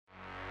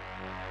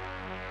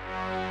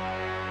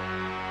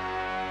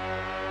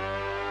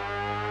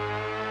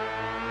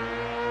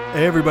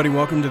Hey everybody,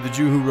 welcome to the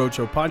Juhu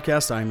Roadshow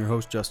podcast. I am your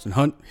host, Justin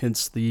Hunt,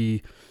 hence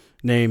the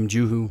name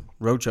Juhu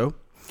Roadshow.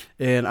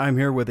 And I'm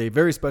here with a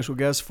very special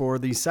guest for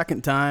the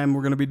second time.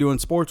 We're going to be doing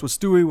sports with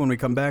Stewie when we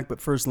come back,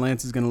 but first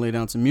Lance is going to lay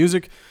down some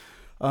music.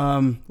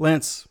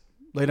 Lance,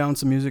 lay down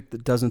some music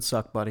that doesn't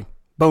suck, buddy.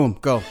 Boom,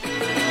 go.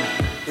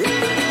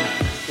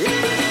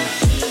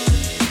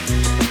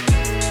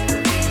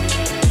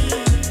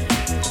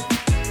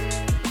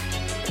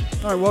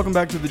 All right, welcome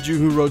back to the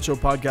Juhu Roadshow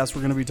podcast.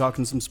 We're going to be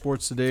talking some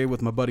sports today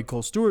with my buddy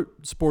Cole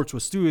Stewart. Sports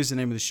with Stewie is the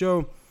name of the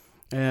show,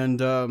 and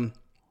I'm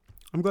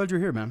glad you're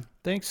here, man.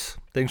 Thanks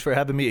for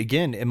having me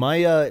again. Am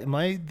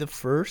I the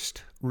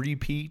first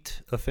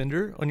repeat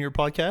offender on your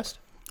podcast?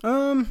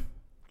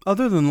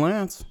 Other than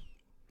Lance,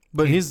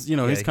 but he's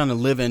kind of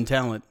live-in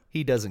talent.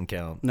 He doesn't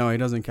count. No, he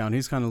doesn't count.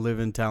 He's kind of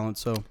live-in talent.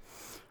 So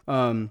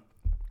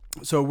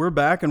we're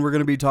back, and we're going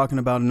to be talking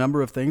about a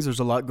number of things. There's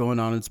a lot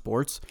going on in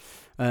sports,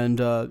 and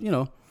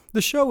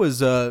the show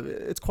is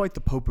it's quite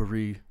the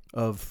potpourri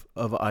of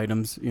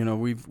items. You know,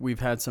 we've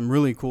had some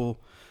really cool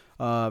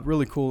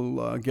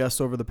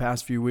guests over the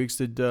past few weeks.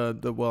 I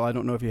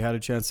don't know if you had a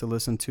chance to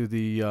listen to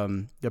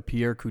the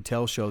Pierre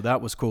Coutel show.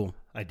 That was cool.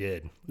 I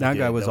did. That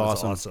guy was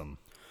awesome.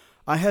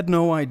 I had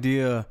no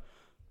idea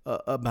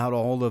about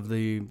all of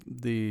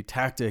the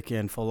tactic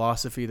and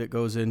philosophy that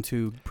goes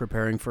into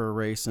preparing for a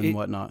race and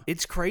whatnot.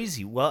 It's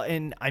crazy. Well,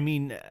 and I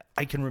mean,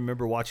 I can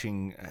remember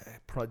watching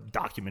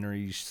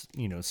documentaries,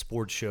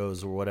 sports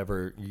shows or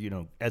whatever,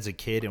 as a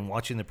kid, and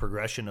watching the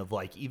progression of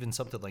like even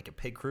something like a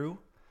pit crew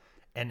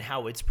and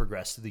how it's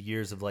progressed through the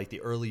years of like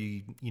the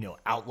early,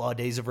 outlaw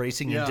days of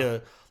racing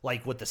into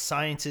like what the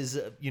science is,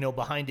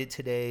 behind it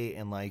today,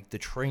 and like the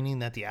training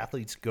that the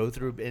athletes go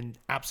through. And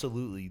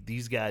absolutely,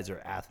 these guys are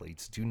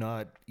athletes. Do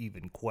not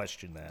even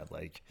question that.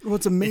 Like, well,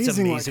 it's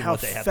amazing like how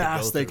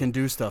fast they can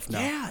do stuff now.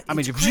 Yeah, I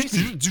mean, you can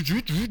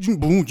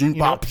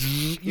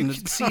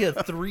see a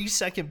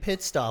 3-second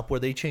pit stop where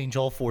they change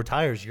all 4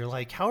 tires. You're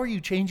like, how are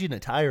you changing a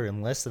tire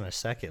in less than a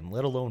second,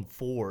 let alone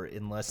 4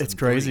 in less than 3? It's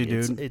crazy,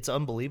 dude. It's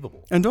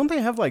unbelievable. And don't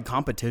they have like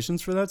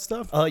competitions for that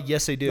stuff?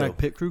 Yes, they do. Like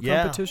pit crew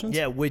competitions?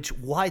 Yeah,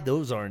 why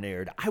those aren't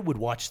aired. I would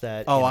watch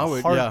that. I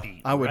would. Heartbeat,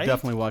 yeah, I would right?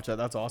 definitely watch that.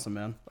 That's awesome,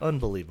 man.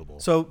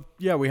 Unbelievable. So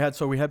yeah, we had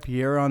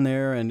Pierre on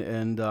there,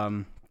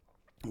 and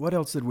what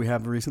else did we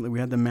have recently? We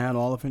had the Mad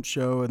Oliphant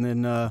show, and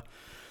then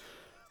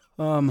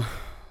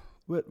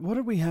what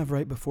did we have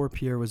right before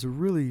Pierre? It was a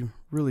really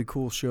really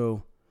cool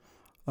show.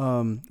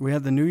 We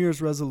had the New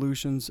Year's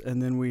resolutions,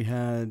 and then we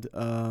had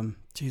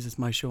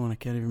my show, and I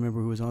can't even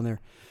remember who was on there.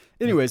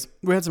 Anyways,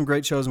 we had some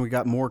great shows, and we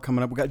got more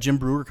coming up. We got Jim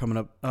Brewer coming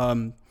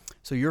up.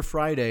 So you're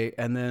Friday,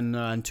 and then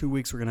in 2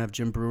 weeks we're going to have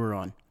Jim Brewer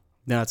on.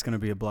 That's going to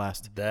be a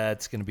blast.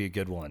 That's going to be a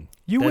good one.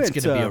 That's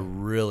going to be a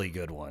really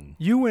good one.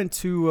 You went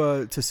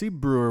to see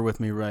Brewer with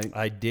me, right?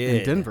 I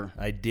did. In Denver.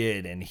 I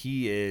did, and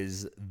he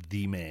is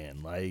the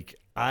man. Like,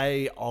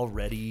 I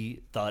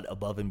already thought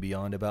above and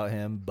beyond about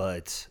him,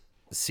 but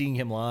seeing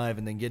him live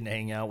and then getting to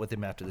hang out with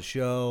him after the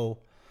show,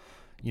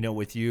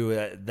 with you,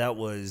 that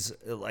was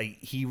like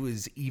he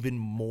was even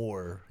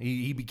more.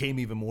 He became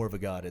even more of a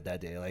god at that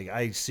day. Like,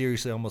 I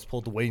seriously almost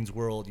pulled the Wayne's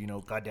World.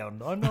 Got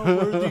down. I'm not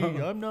worthy.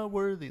 I'm not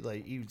worthy.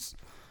 Like, he's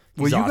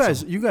well,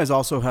 awesome. You guys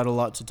also had a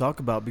lot to talk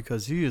about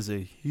because he is a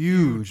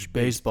huge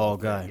baseball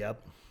guy.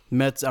 Yep.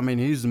 Mets. I mean,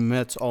 he's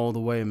Mets all the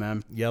way,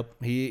 man.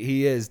 Yep,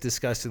 he is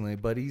disgustingly,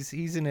 but he's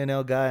an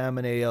NL guy. I'm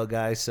an AL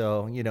guy,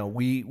 so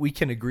we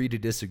can agree to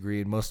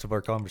disagree. And most of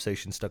our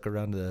conversation stuck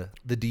around the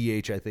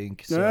DH, I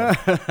think. So.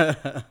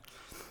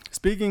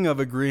 Speaking of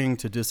agreeing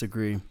to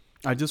disagree,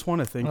 I just want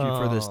to thank you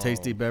for this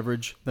tasty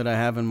beverage that I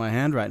have in my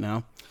hand right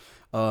now.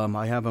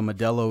 I have a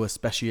Modelo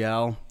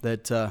Especial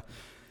that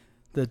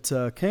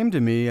came to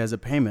me as a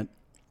payment.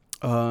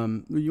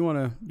 You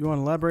want to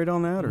elaborate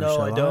on that, or no?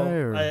 Shall I don't.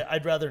 Or?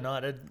 I'd rather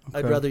not.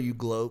 I'd rather you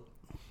gloat.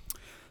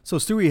 So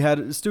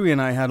Stewie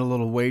and I had a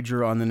little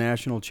wager on the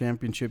national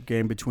championship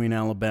game between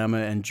Alabama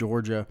and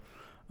Georgia.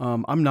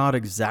 I'm not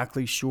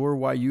exactly sure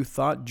why you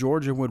thought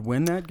Georgia would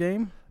win that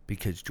game.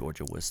 Because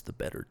Georgia was the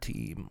better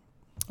team.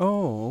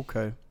 Oh,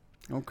 okay.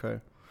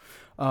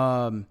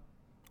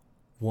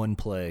 One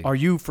play. Are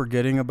you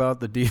forgetting about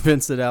the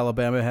defense that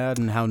Alabama had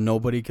and how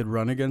nobody could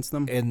run against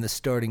them? And the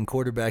starting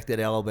quarterback that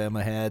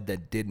Alabama had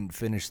that didn't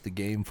finish the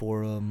game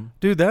for them.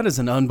 Dude, that is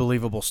an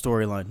unbelievable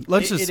storyline.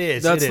 Let's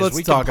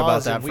talk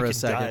about that for a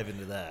second. Dive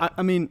into that.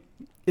 I mean,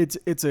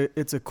 it's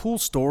a cool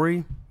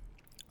story,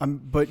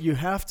 but you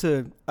have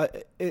to.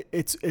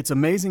 It's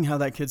amazing how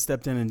that kid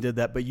stepped in and did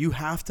that. But you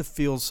have to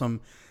feel some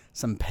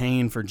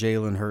pain for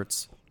Jalen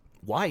Hurts.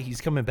 Why?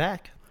 He's coming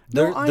back.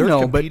 They're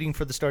competing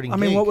for the starting gig.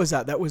 I mean, what was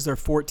that? That was their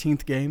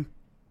 14th game?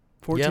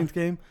 14th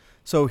game?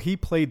 So he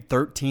played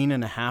 13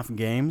 and a half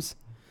games,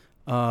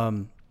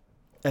 and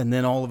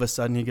then all of a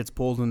sudden he gets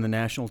pulled in the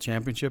national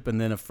championship, and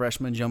then a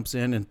freshman jumps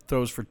in and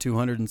throws for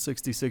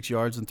 266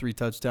 yards and 3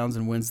 touchdowns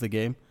and wins the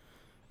game.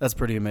 That's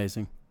pretty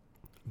amazing.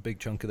 Big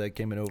chunk of that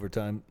came in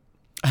overtime.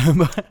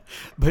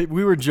 But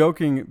we were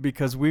joking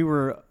because we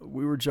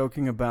were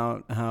joking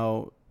about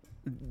how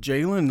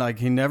Jalen, like,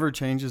 he never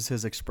changes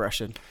his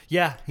expression.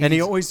 Yeah. And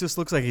he always just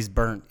looks like he's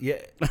burnt.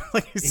 Yeah.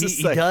 Like, he's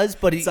He like, does,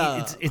 but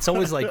it's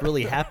always like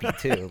really happy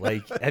too.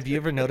 Like, have you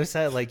ever noticed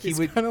that? Like, he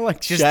would kind of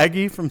like just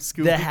Shaggy from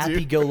Scooby-Doo. the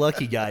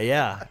happy-go-lucky guy.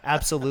 Yeah,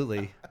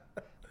 absolutely.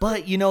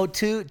 But, you know,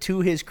 to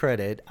his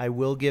credit, I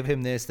will give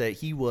him this, that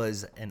he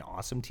was an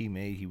awesome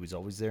teammate. He was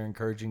always there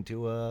encouraging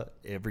Tua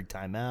every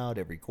time out,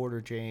 every quarter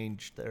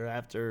change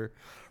thereafter,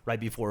 right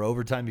before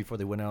overtime, before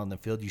they went out on the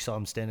field. You saw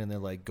him standing there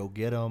like, go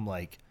get him.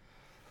 Like,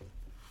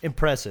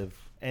 impressive.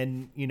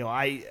 And, you know,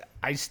 I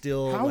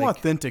still... How like,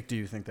 authentic do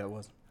you think that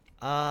was?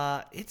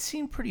 it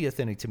seemed pretty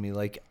authentic to me.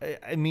 Like,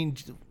 I mean,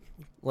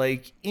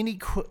 like, any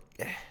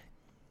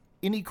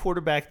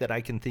quarterback that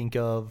I can think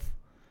of,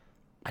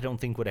 I don't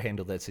think would have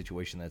handled that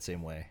situation that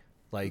same way.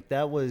 Like,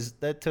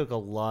 that took a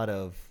lot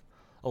of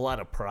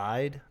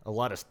pride, a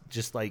lot of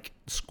just like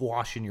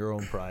squashing your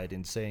own pride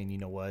and saying, you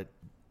know what,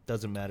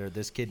 doesn't matter.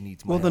 This kid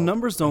needs my Well, the help,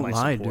 numbers don't my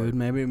lie, support.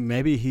 dude.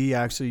 Maybe he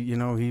actually, you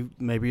know,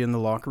 maybe in the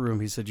locker room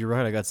he said, "You're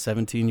right. I got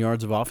 17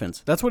 yards of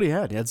offense." That's what he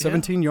had. He had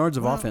 17 yards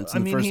of offense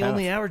in the first half. he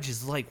only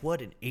averages like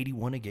what, an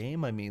 81 a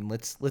game. I mean,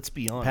 let's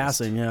be honest.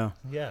 Passing, yeah.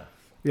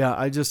 Yeah.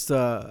 I just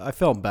I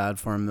felt bad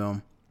for him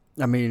though.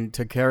 I mean,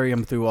 to carry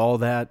him through all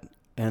that,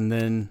 and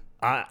then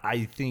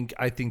I think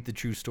the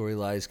true story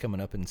lies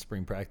coming up in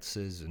spring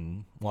practices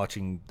and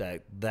watching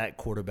that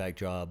quarterback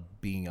job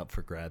being up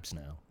for grabs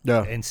now.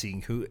 Yeah. And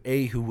seeing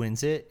who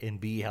wins it, and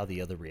B, how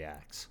the other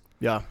reacts.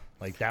 yeah.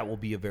 Like, that will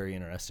be a very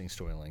interesting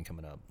storyline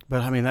coming up.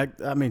 But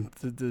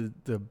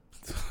the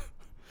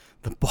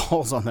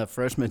balls on that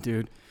freshman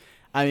dude.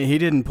 I mean, he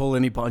didn't pull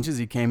any punches.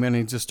 He came in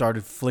and just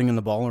started flinging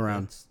the ball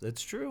around.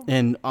 That's true.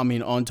 And I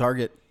mean, on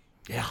target.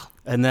 Yeah.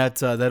 And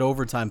that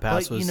overtime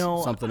pass But, was you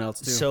know, something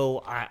else too.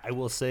 So I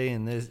will say,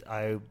 in this,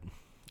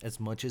 as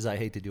much as I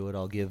hate to do it,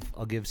 I'll give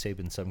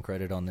Saban some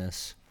credit on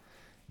this.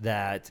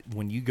 That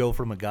when you go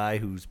from a guy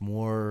who's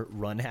more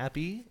run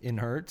happy in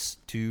Hurts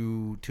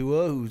to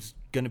Tua, who's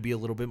going to be a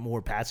little bit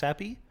more pass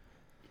happy,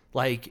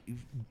 like,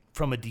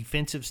 from a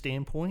defensive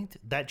standpoint,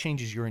 that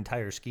changes your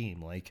entire scheme.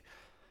 Like,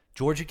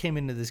 Georgia came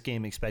into this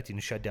game expecting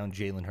to shut down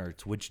Jalen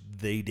Hurts, which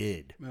they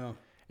did. Yeah.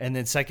 And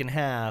then second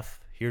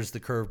half, here's the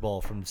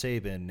curveball from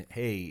Saban.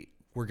 Hey,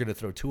 we're going to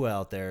throw Tua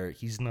out there.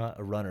 He's not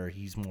a runner.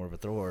 He's more of a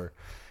thrower.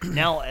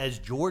 Now, as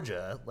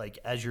Georgia, like,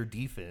 as your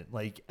defense,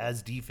 like,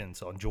 as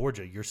defense on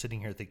Georgia, you're sitting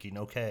here thinking,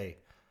 okay,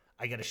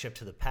 I got to shift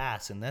to the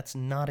pass. And that's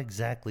not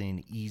exactly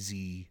an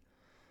easy,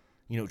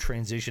 you know,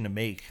 transition to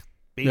make,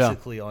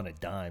 basically on a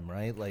dime,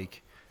 right?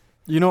 Like,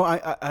 you know,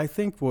 I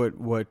think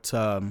what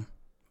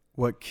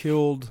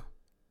killed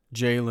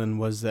Jalen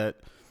was that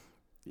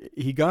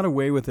he got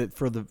away with it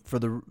for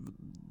the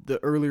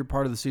earlier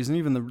part of the season,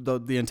 even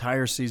the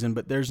entire season.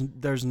 But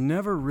there's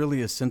never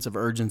really a sense of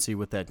urgency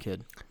with that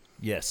kid.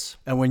 yes.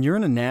 And when you're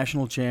in a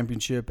national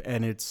championship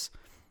and it's,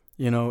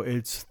 you know,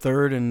 it's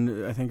third and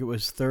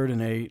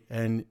 8,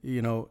 and,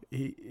 you know,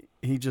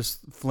 he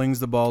just flings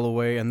the ball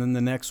away, and then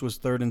the next was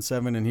 3rd and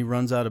 7, and he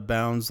runs out of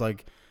bounds,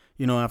 like,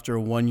 you know, after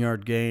a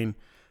 1-yard gain.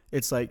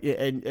 It's like,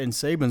 and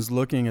Saban's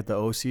looking at the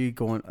OC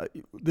going,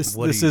 this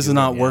is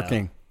not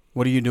working.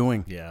 What are you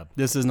doing? Yeah.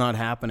 This is not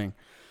happening.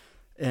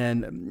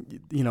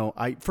 And, you know,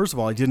 first of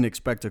all, I didn't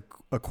expect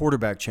a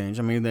quarterback change.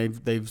 I mean,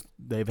 they've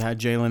had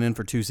Jalen in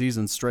for 2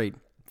 seasons straight.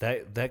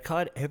 That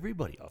caught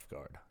everybody off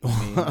guard.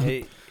 I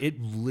mean,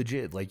 it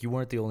legit, like, you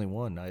weren't the only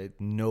one.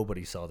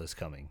 Nobody saw this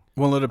coming.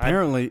 Well, it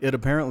apparently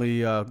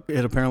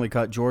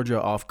caught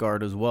Georgia off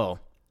guard as well.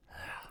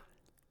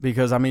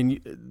 Because, I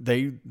mean,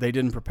 they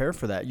didn't prepare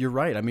for that. You're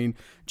right. I mean,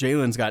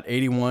 Jalen's got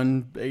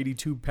 81,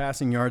 82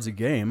 passing yards a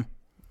game.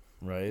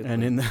 Right.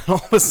 And then all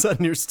of a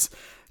sudden you're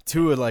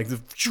to it like the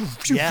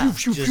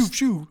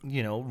shoo.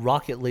 You know,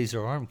 rocket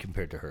laser arm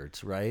compared to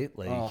Hurts, right?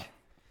 Like,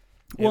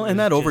 well, and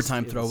that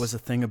overtime throw was a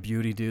thing of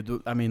beauty,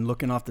 dude. I mean,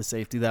 looking off the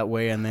safety that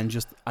way, and then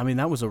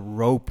that was a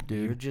rope,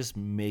 dude. You're just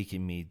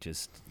making me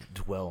just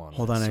dwell on.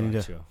 Hold on, I need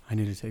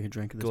to take a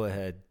drink of this. Go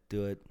ahead,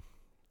 do it.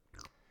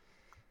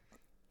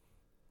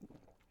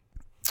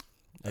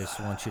 I just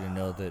want you to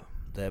know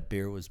that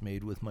beer was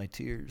made with my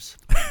tears.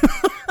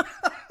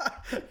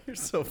 You're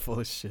so full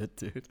of shit,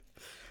 dude.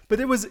 But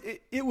it was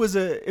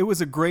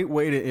a great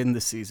way to end the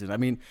season. I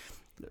mean,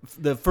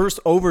 the first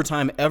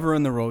overtime ever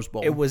in the Rose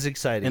Bowl. It was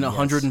exciting in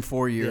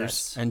 104 years,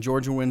 yes. And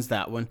Georgia wins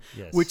that one.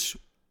 Yes. Which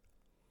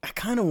I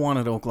kind of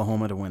wanted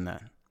Oklahoma to win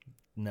that.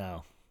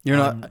 No, you're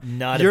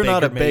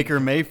not a Baker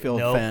Mayfield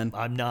fan.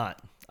 I'm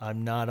not.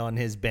 I'm not on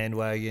his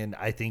bandwagon.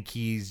 I think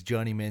he's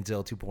Johnny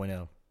Manziel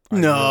 2.0.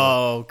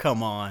 No,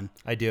 come on.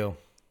 I do.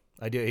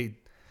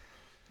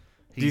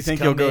 Do you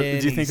think he'll go? Do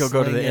you think he'll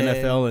go to the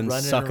NFL and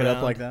suck around. it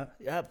up like that?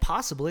 Yeah,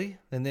 possibly.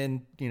 And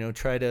then, you know,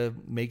 try to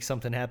make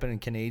something happen in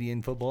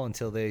Canadian football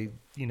until they,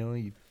 you know,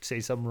 you say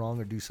something wrong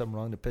or do something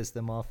wrong to piss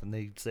them off, and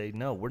they say,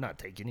 "No, we're not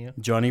taking you."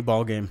 Johnny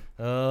Ballgame.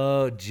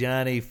 Oh,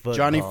 Johnny Football.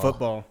 Johnny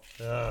Football.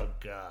 Oh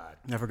God.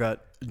 I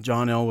forgot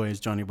John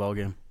Elway's Johnny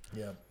Ballgame.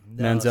 Yeah.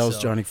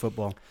 Manziel's Johnny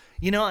Football.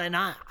 You know, and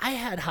I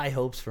had high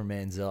hopes for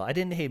Manziel. I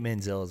didn't hate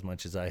Manziel as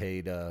much as I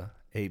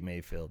hate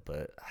Mayfield,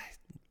 but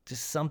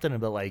just something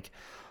about, like,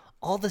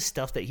 all the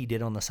stuff that he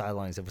did on the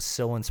sidelines that was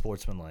so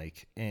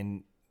unsportsmanlike,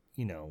 and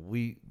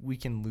we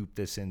can loop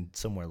this in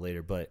somewhere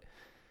later, but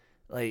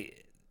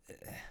like,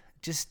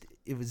 just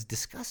it was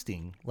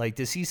disgusting. Like,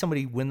 to see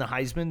somebody win the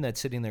Heisman that's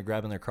sitting there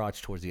grabbing their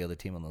crotch towards the other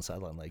team on the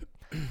sideline,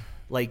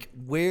 like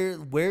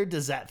where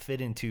does that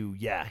fit into?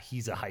 Yeah,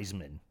 he's a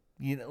Heisman.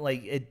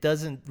 Like, it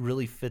doesn't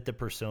really fit the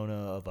persona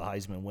of a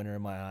Heisman winner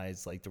in my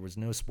eyes. Like, there was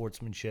no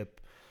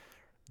sportsmanship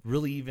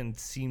really even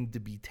seemed to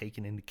be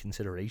taken into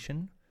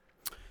consideration.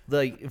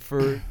 Like,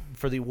 for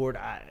the award,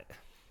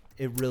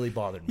 it really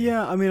bothered me.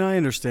 Yeah, I mean, I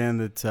understand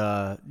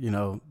that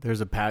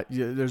there's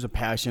a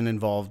passion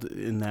involved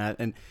in that,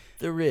 and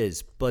there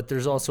is, but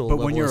there's also a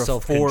level when you're of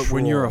self-control.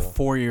 when you're a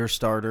 4-year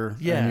starter,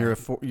 Yeah. and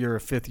you're a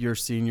 5th-year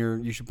senior,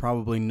 you should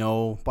probably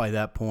know by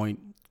that point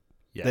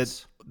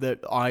Yes. that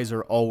eyes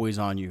are always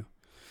on you.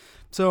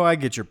 So I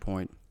get your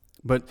point,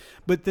 but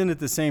then at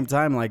the same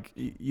time, like,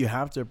 you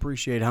have to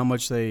appreciate how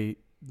much they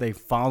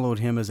followed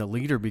him as a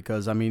leader,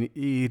 because I mean,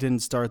 he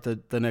didn't start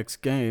the next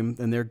game,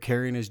 and they're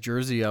carrying his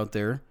jersey out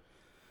there.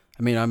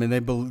 I mean, they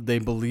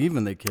believe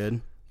in the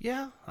kid.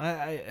 Yeah,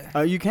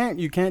 You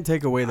can't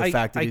take away the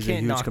fact that he's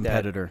a huge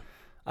competitor.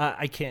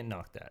 I can't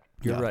knock that.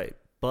 You're Yeah. right.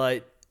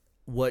 But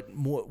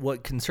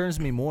what concerns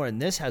me more,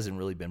 and this hasn't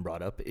really been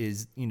brought up,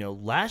 is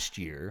last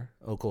year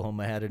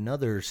Oklahoma had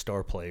another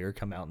star player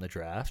come out in the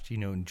draft.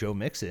 Joe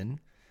Mixon,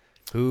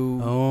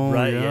 who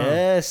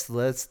yes,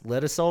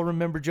 let us all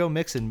remember Joe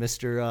Mixon,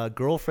 Mr.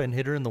 Girlfriend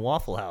hitter in the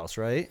Waffle House,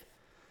 right?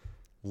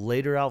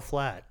 Later out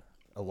flat.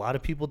 A lot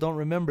of people don't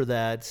remember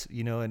that,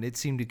 and it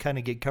seemed to kind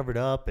of get covered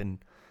up, and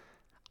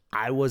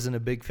I wasn't a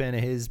big fan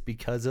of his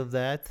because of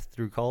that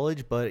through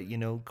college, but,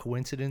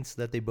 coincidence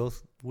that they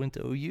both went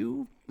to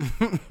OU?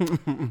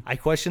 I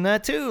question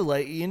that too.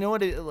 Like,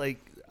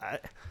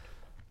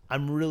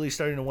 I'm really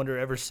starting to wonder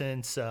ever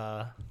since,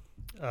 oh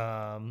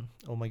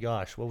my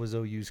gosh, what was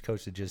OU's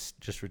coach that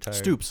just retired?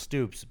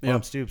 Stoops.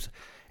 Bob Stoops.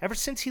 Ever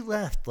since he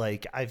left,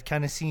 like, I've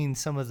kind of seen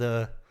some of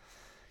the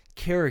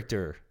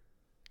character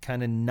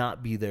kind of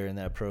not be there in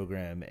that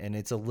program, and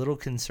it's a little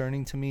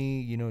concerning to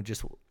me,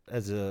 just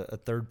as a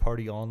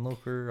third-party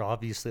onlooker.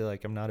 Obviously,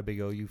 like, I'm not a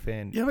big OU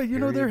fan. Yeah, but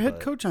their head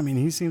coach, I mean,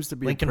 he seems to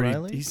be Lincoln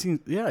Riley? He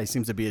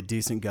seems to be a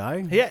decent guy.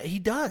 Yeah, he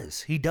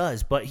does,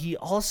 but he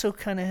also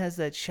kind of has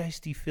that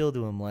shiesty feel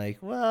to him, like,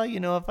 well,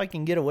 if I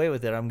can get away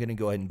with it, I'm going to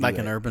go ahead and do Like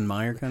it. an Urban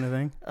Meyer kind of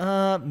thing?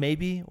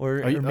 Maybe, or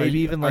Are maybe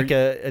you- even are like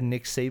a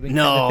Nick Saban kind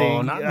No, of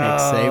thing. not Nick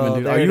Saban,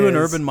 dude. Are you an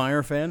Urban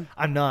Meyer fan?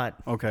 I'm not.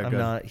 Okay, I'm good.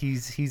 not.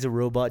 He's a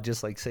robot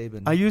just like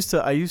Saban. I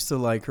used to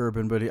like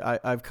Urban, but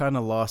I've kind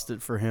of lost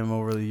it for him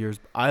over the years.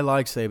 I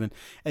like Saban.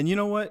 And you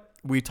know what?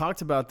 We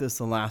talked about this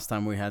the last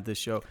time we had this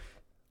show.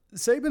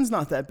 Saban's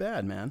not that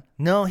bad, man.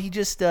 No, he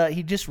just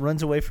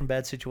runs away from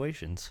bad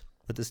situations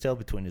with his tail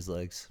between his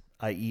legs,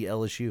 i.e.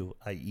 LSU,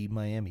 i.e.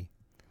 Miami.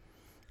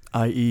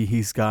 I.e.,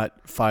 he's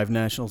got 6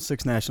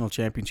 national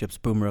championships.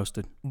 Boom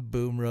roasted.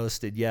 Boom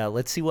roasted. Yeah,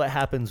 let's see what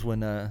happens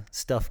when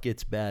stuff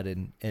gets bad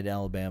in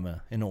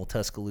Alabama, in old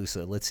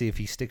Tuscaloosa. Let's see if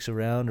he sticks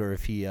around or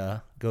if he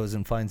goes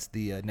and finds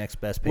the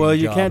next best paying Well,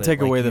 you job can't at, take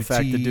like, away the UT.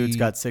 fact the dude's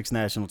got 6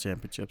 national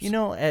championships.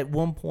 At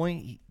one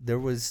point there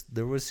was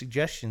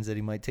suggestions that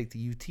he might take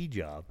the UT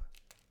job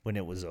when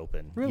it was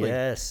open. Really?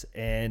 Yes,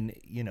 and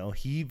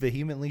he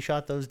vehemently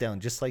shot those down,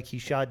 just like he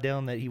shot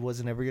down that he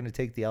wasn't ever going to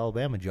take the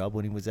Alabama job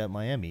when he was at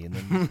Miami, and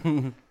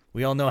then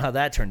we all know how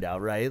that turned out,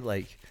 right?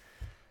 Like,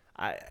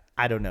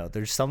 I don't know.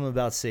 There's something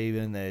about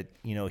Saban that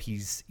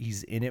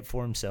he's in it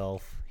for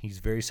himself. He's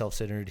very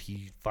self-centered.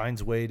 He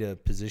finds a way to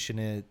position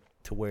it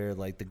to where,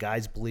 like, the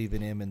guys believe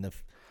in him, and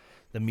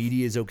the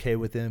media is okay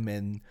with him,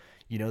 and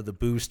the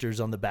boosters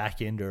on the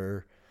back end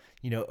are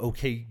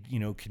okay,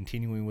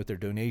 continuing with their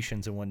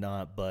donations and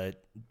whatnot,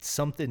 but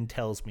something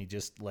tells me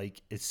just,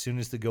 like, as soon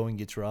as the going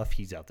gets rough,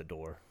 he's out the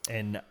door.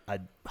 And a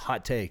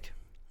hot take.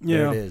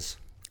 There it is.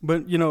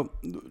 But no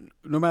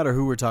matter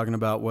who we're talking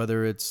about,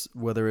 whether it's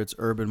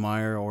Urban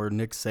Meyer or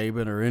Nick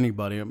Saban or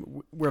anybody,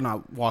 we're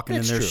not walking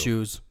That's in their true.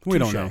 shoes. We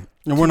don't Touche. know,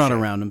 and we're not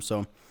around them.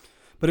 So,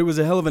 but it was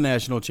a hell of a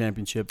national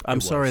championship.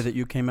 I'm sorry that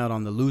you came out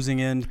on the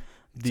losing end.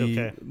 The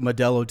okay.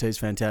 Modelo tastes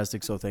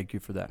fantastic, so thank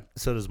you for that.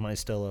 So does my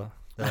Stella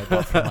that I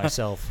bought for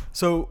myself.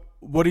 So,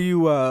 what do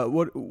you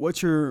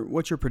what's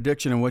your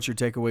prediction and what's your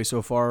takeaway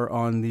so far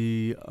on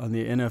the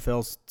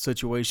NFL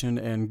situation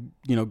and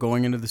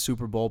going into the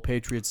Super Bowl?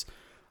 Patriots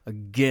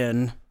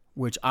again,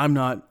 which I'm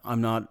not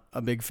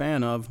a big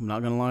fan of. I'm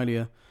not gonna lie to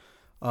you.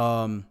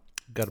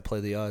 Got to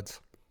play the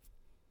odds.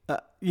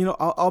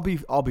 I'll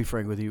be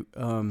frank with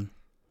you.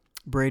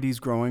 Brady's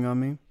growing on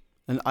me,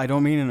 and I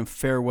don't mean in a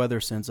fair weather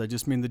sense. I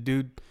just mean the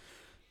dude,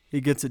 he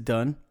gets it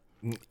done.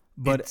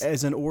 But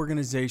as an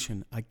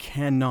organization, I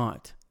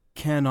cannot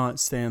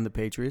stand the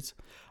Patriots.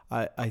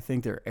 I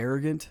think they're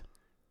arrogant,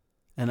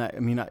 and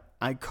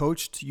I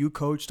coached, you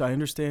coached. I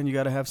understand you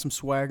got to have some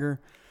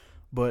swagger,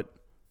 but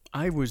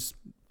I was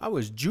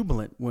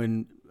jubilant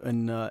when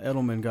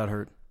Edelman got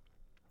hurt.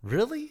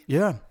 Really?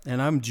 Yeah,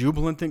 and I'm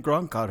jubilant that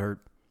Gronk got hurt.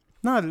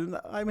 I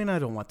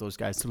don't want those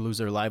guys to lose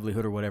their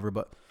livelihood or whatever,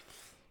 but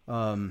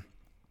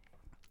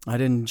I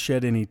didn't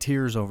shed any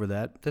tears over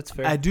that. That's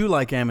fair. I do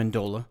like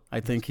Amendola. I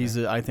think he's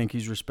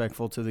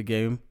respectful to the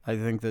game. I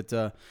think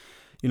that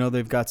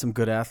they've got some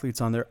good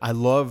athletes on there. I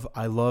love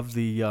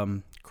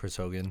the Chris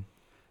Hogan.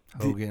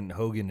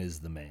 Hogan is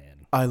the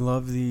man. I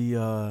love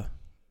the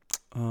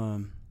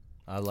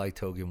I liked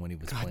Hogan when he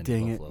was God playing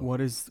dang in it. Buffalo.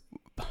 What is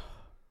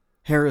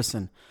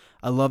Harrison?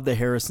 I love the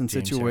Harrison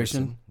James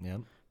situation.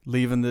 Harrison. Yep.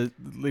 Leaving the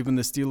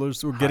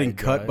Steelers. We're getting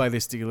cut by the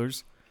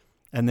Steelers.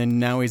 And then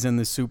now he's in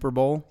the Super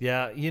Bowl.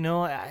 Yeah,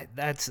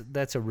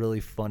 that's a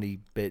really funny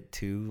bit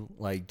too.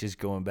 Like just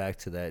going back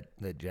to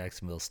that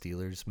Jacksonville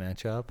Steelers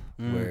matchup,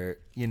 where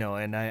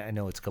and I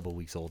know it's a couple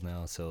weeks old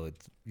now, so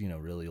it's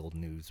really old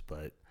news.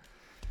 But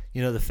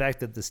the fact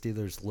that the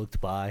Steelers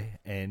looked by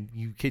and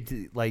you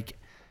could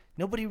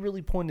nobody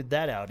really pointed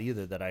that out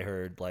either. That I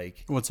heard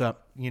What's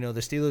up? The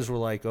Steelers were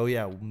like, oh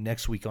yeah,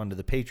 next week on to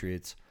the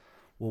Patriots.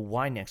 Well,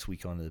 why next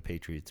week on to the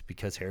Patriots?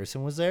 Because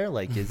Harrison was there?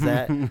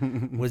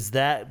 Was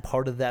that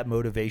part of that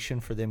motivation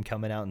for them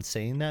coming out and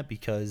saying that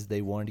because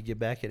they wanted to get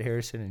back at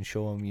Harrison and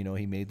show him,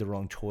 he made the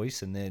wrong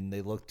choice and then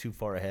they looked too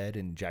far ahead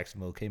and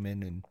Jacksonville came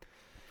in and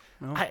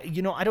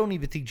I don't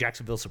even think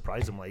Jacksonville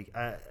surprised them.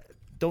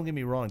 Don't get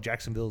me wrong,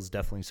 Jacksonville is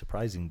definitely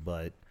surprising,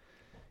 but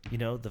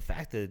the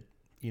fact that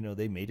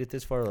they made it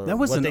this far. That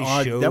was an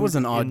odd game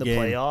in the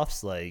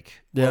playoffs.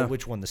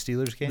 Which one? The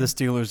Steelers game. The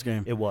Steelers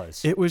game. It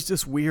was. It was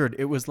just weird.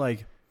 It was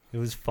it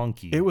was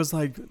funky. It was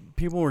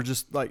people were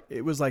just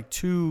it was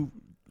two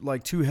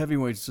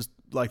heavyweights just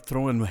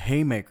throwing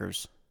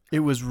haymakers. It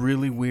was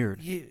really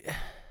weird. Yeah.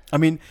 I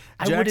mean,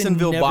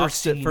 Jacksonville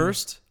boxed it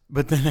first,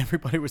 but then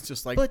everybody was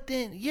just like. But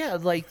then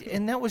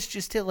and that was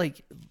just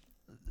it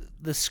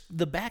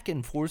the back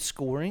and forth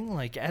scoring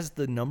as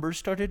the numbers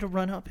started to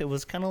run up. It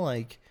was kind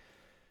of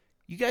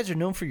you guys are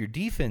known for your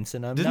defense,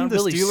 and I'm not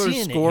really seeing it.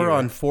 Didn't the Steelers score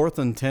on 4th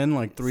and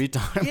 10 3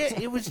 times? Yeah,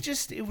 it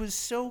was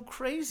so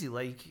crazy.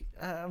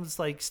 I was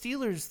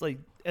Steelers,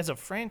 as a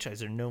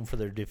franchise, are known for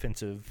their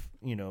defensive,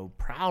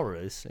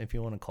 prowess, if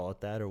you want to call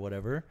it that or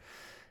whatever.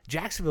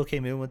 Jacksonville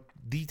came in with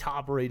the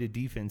top-rated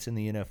defense in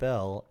the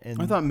NFL,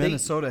 and I thought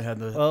Minnesota had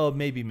the. Oh,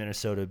 maybe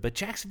Minnesota, but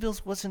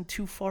Jacksonville's wasn't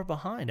too far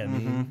behind. I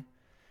mean.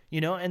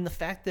 And the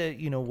fact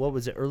that, what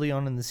was it, early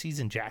on in the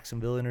season,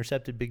 Jacksonville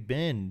intercepted Big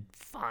Ben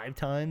 5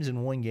 times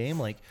in one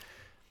game. I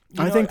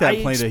think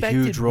that played a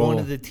huge role. One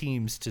of the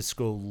teams to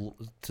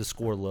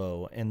score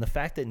low, and the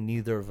fact that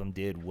neither of them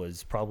did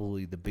was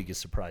probably the biggest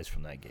surprise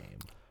from that game.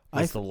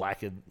 The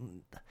lack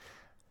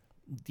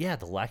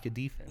of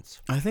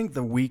defense. I think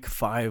the Week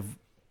 5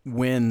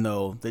 win,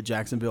 though, that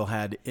Jacksonville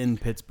had in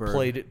Pittsburgh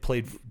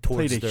played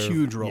a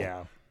huge role.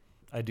 Yeah,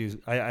 I do.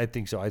 I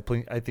think so. I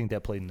think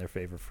that played in their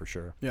favor for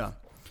sure. Yeah.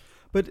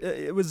 But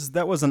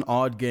that was an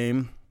odd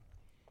game.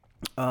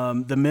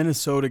 The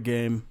Minnesota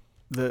game,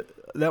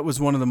 that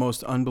was one of the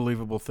most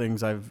unbelievable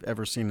things I've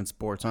ever seen in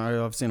sports.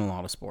 I've seen a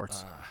lot of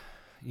sports.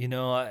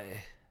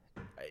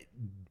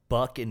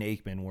 Buck and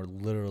Aikman were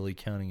literally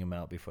counting him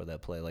out before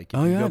that play. If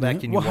you go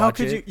back and you watch how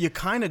could you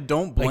kind of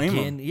don't blame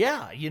him.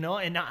 Yeah,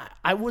 and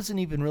I wasn't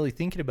even really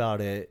thinking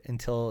about it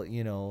until,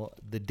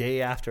 the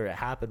day after it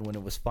happened when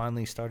it was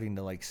finally starting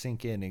to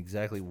sink in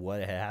exactly what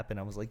had happened.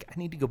 I was like, I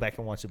need to go back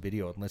and watch the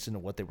video and listen to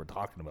what they were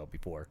talking about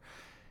before.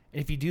 And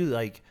if you do,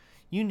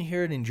 you can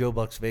hear it in Joe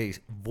Buck's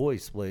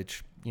voice,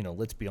 which,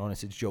 let's be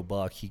honest, it's Joe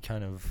Buck. He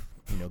kind of,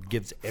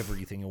 gives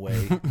everything away,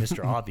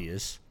 Mr.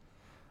 Obvious.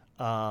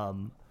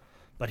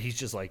 But he's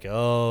just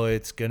oh,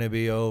 it's going to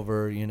be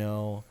over,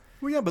 Well,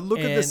 yeah, but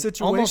look at the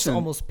situation.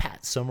 Almost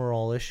Pat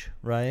Summerall-ish,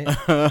 right?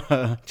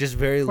 Just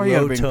very low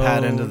tone. Bring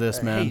Pat into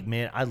this, man. Hey,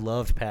 man, I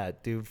loved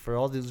Pat, dude. For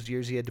all those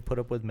years he had to put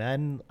up with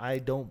Madden, I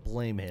don't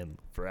blame him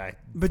for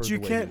acting. But you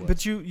can't.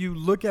 But you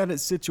look at it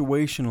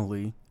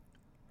situationally.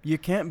 You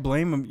can't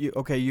blame him.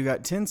 You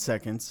got 10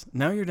 seconds.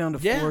 Now you're down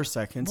to 4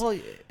 seconds. Well,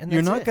 and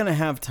you're not going to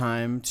have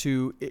time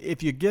to.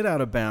 If you get out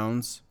of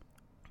bounds.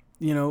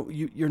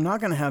 You're not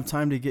going to have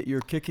time to get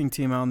your kicking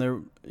team out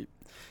there.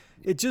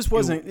 It just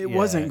wasn't. It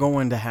wasn't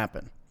going to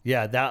happen.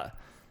 Yeah, that.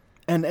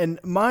 And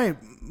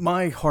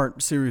my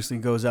heart seriously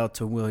goes out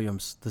to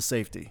Williams, the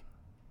safety.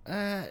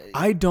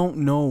 I don't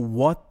know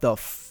what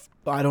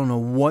I don't know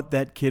what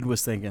that kid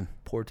was thinking.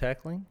 Poor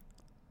tackling.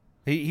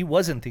 He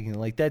wasn't thinking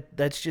that.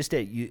 That's just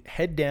it. You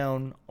head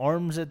down,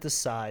 arms at the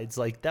sides.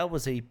 That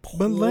was a poor.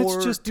 But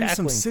let's just do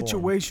some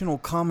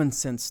situational common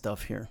sense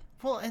stuff here.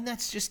 Well, and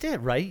that's just it,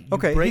 right?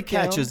 He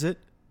catches it.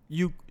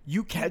 You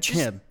catch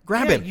him.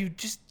 Grab him. You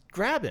just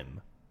grab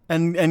him.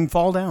 And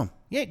fall down.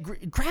 Yeah,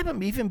 grab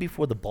him even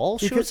before the ball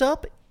shows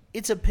up.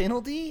 It's a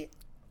penalty.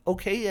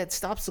 Okay, that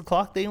stops the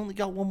clock. They only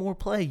got one more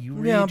play.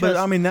 But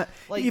I mean that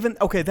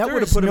that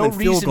would have put him in field goal range.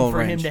 There is no reason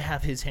for him to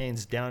have his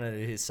hands down at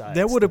his sides.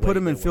 That would have put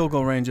him in field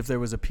goal range if there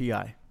was a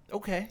PI.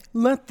 Okay.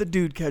 Let the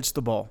dude catch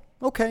the ball.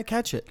 Okay,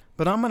 catch it.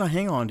 But I'm going to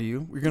hang on to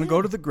you. We're going to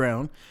go to the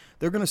ground.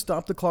 They're going to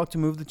stop the clock to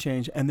move the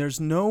change, and there's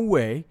no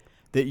way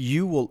that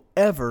you will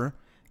ever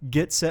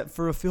get set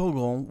for a field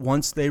goal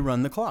once they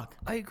run the clock.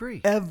 I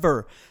agree.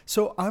 Ever.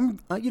 So I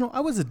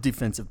was a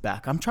defensive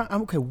back.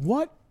 Okay,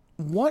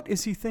 what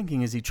is he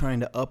thinking? Is he trying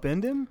to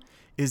upend him?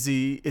 Is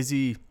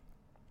he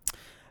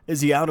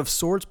Is he out of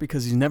sorts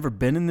because he's never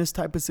been in this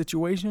type of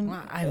situation?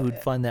 Well, I would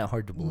find that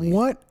hard to believe.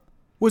 What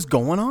was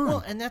going on?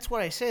 Well, and that's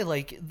what I say.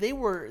 Like, they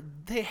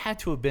had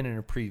to have been in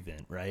a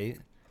prevent, right?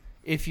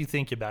 If you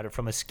think about it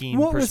from a scheme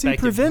what was he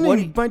perspective.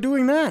 preventing by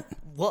doing that?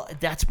 Well,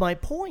 that's my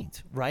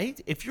point, right?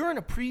 If you're in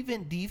a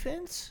prevent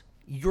defense,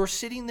 you're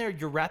sitting there,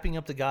 you're wrapping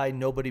up the guy,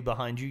 nobody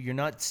behind you. You're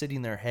not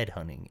sitting there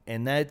headhunting.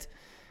 And that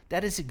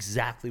is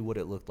exactly what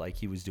it looked like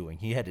he was doing.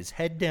 He had his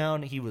head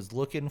down. He was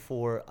looking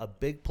for a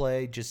big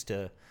play just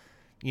to,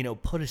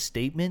 put a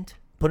statement,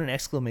 put an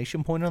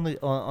exclamation point on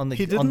the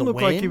He didn't look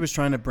like he was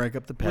trying to break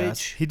up the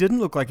pass. He didn't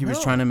look like he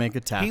was trying to make a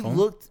tackle.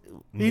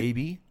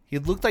 He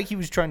looked like he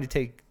was trying to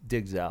take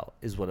Diggs out,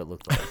 is what it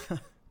looked like.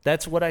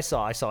 That's what I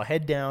saw. I saw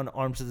head down,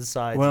 arms to the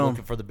sides,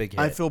 looking for the big hit.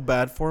 I feel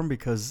bad for him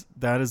because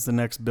that is the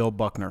next Bill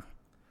Buckner.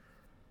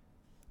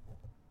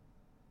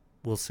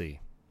 We'll see.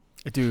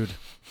 Dude.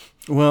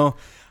 Well,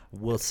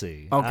 we'll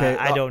see. Okay.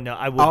 I don't know.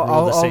 I'll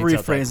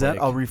rephrase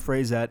that. I'll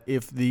rephrase that.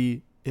 If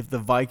the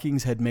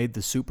Vikings had made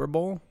the Super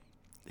Bowl,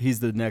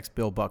 he's the next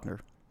Bill Buckner.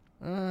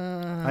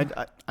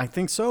 I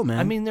think so, man.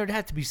 I mean, there'd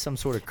have to be some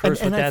sort of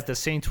curse with that. The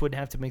Saints wouldn't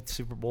have to make the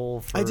Super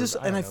Bowl for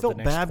I felt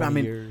bad. I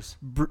mean,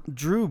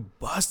 Drew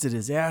busted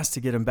his ass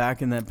to get him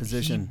back in that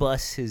position. He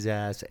busts his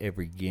ass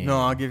every game. No,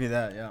 I'll give you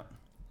that, yeah.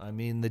 I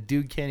mean, the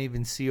dude can't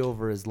even see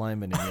over his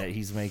lineman, and yet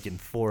he's making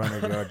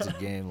 400 yards a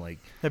game. Like,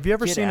 have you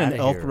ever seen an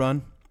elk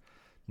run?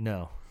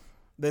 No.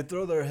 They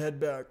throw their head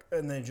back,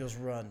 and they just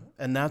run.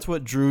 And that's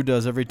what Drew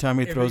does every time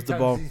he throws the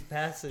ball.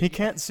 He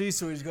can't see,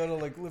 so he's got to,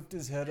 lift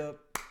his head up.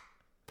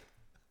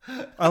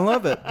 I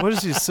love it. What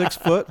is he, 6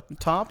 foot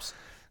tops?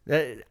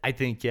 I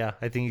think he's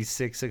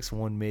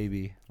 6'1",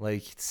 maybe.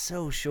 Like, it's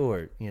so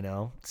short,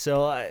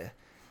 So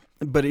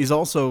But he's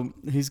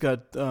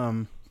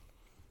got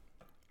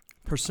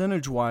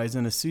percentage-wise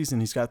in a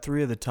season, he's got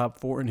 3 of the top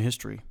 4 in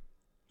history.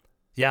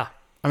 Yeah.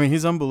 I mean,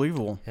 he's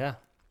unbelievable. Yeah.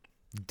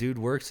 Dude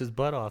works his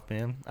butt off,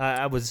 man.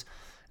 I was,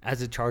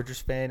 as a Chargers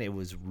fan, it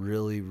was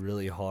really,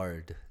 really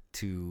hard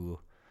to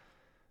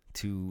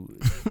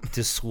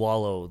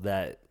swallow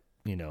that.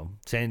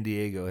 San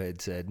Diego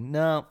had said,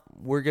 no,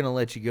 we're going to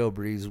let you go,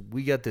 Breeze.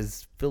 We got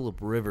this Phillip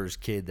Rivers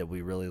kid that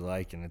we really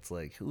like. And it's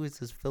like, who is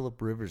this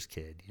Phillip Rivers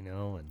kid,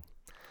 And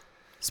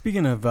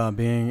speaking of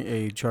being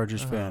a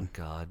Chargers fan. Oh,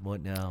 God,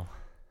 what now?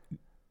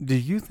 Do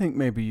you think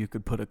maybe you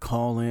could put a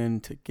call in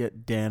to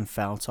get Dan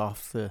Fouts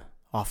off the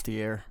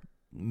air?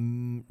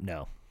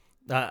 No.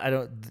 I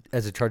don't.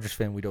 As a Chargers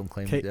fan, we don't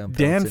claim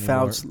Dan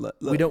Fouts.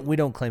 We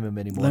don't claim him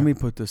anymore. Let me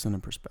put this in a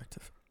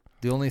perspective.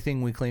 The only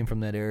thing we claim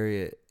from that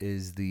area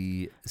is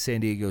the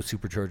San Diego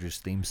Superchargers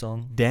theme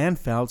song. Dan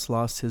Fouts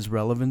lost his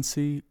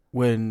relevancy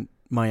when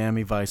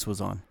Miami Vice was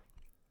on.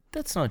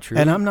 That's not true.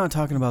 And I'm not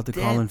talking about the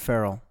Colin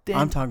Farrell.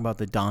 I'm talking about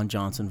the Don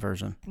Johnson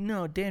version.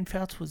 No, Dan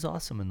Fouts was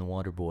awesome in The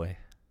Waterboy.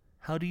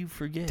 How do you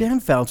forget?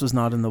 Dan Fouts was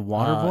not in The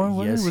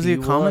Waterboy? Yes, was he a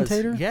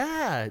commentator?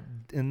 Yeah,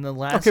 in the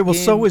last Okay, well,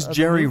 game so was of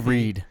Jerry the movie.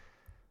 Reed.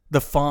 The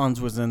Fonz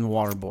was in The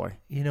Waterboy.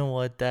 You know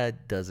what?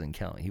 That doesn't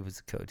count. He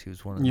was the coach. He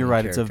was one of the You're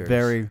main right.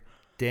 characters.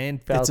 Dan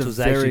Fouts was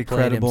very actually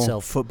playing credible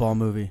himself. Football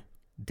movie.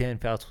 Dan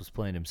Fouts was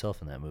playing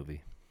himself in that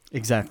movie.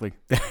 Exactly.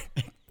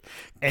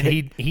 And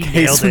he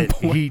nailed it.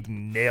 He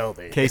nailed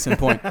it. Case in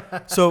point.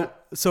 So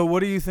what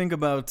do you think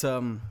about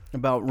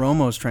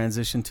Romo's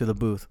transition to the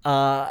booth?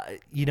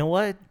 You know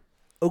what?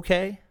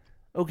 Okay,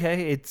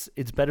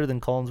 it's better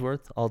than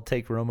Collinsworth. I'll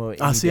take Romo.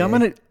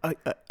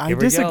 I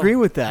disagree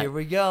with that. Here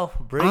we go.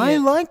 I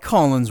like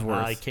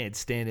Collinsworth. I can't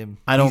stand him.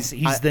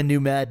 He's the new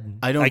Madden.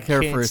 I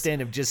can't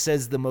stand him. Just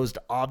says the most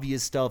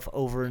obvious stuff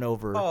over and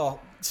over. Oh,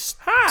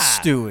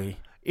 Stewie.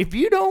 If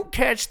you don't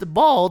catch the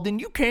ball, then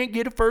you can't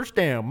get a first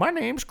down. My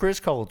name's Chris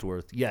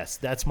Collinsworth. Yes,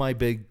 that's my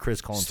big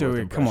Chris Collinsworth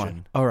impression. Come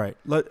on. All right.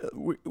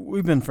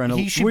 We've been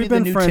friends. We've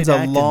been friends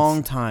a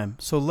long time.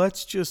 So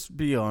let's just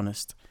be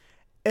honest.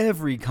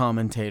 Every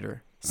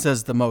commentator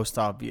says the most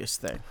obvious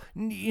thing.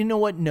 You know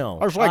what? No.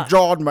 It's like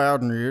John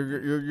Madden.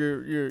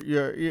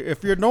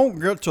 If you don't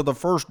get to the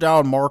first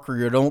down marker,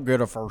 you don't get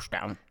a first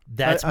down.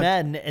 That's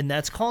Madden, and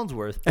that's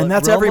Collinsworth. And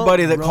that's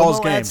everybody that calls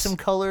Romo games. Adds some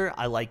color.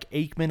 I like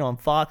Aikman on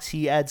Fox.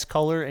 He adds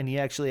color, and he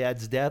actually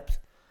adds depth.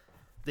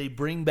 They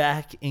bring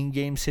back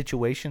in-game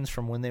situations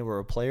from when they were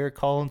a player.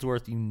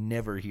 Collinsworth, you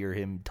never hear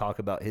him talk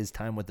about his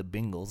time with the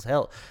Bengals.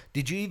 Hell,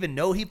 did you even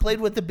know he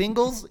played with the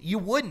Bengals? You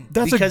wouldn't.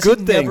 That's a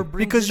good thing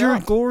because your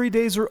glory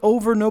days are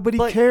over. Nobody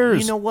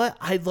cares. You know what?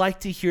 I'd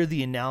like to hear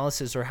the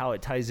analysis or how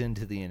it ties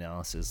into the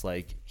analysis.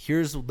 Like,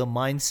 here's the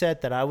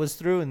mindset that I was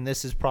through, and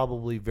this is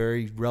probably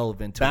very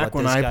relevant to back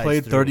what when this I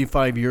played through.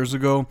 35 years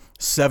ago,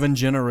 7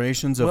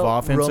 generations of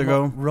offense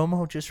ago.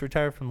 Romo just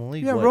retired from the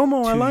league. Yeah, what,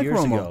 Romo. 2 I like years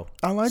Romo. Ago.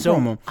 I like so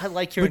Romo. I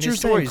like hearing But you're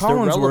his saying stories.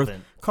 They're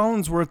relevant.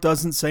 Collinsworth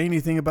doesn't say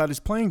anything about his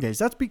playing days.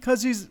 That's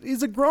because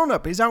he's a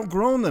grown-up. He's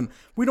outgrown them.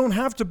 We don't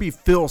have to be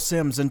Phil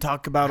Simms and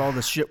talk about all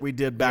the shit we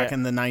did back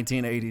in the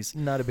 1980s.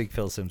 Not a big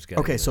Phil Simms guy.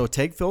 Okay, either. so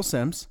take Phil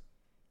Simms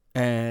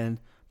and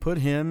put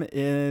him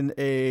in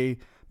a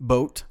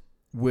boat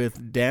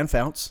with Dan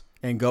Fouts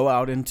and go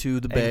out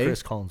into the bay.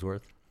 Chris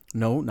Collinsworth.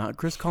 No, not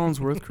Chris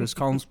Collinsworth. Chris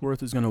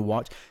Collinsworth is going to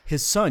watch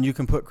his son. You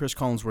can put Chris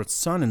Collinsworth's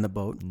son in the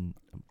boat.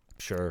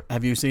 Sure.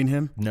 Have you seen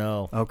him?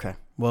 No. Okay.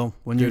 Well,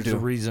 when There's you do, a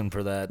reason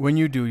for that. when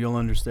you do, you'll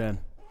understand.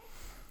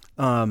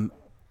 I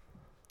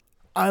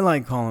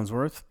like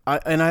Collinsworth. I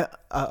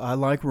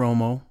like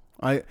Romo.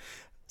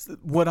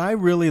 What I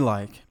really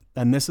like,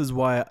 and this is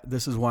why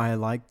I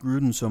like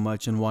Gruden so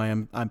much, and why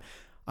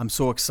I'm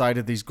so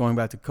excited that he's going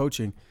back to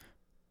coaching.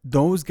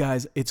 Those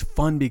guys, it's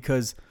fun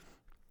because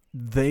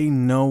they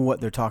know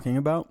what they're talking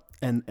about,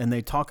 and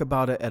they talk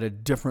about it at a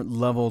different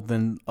level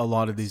than a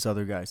lot of these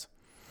other guys.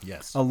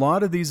 Yes. A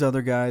lot of these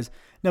other guys.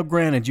 Now,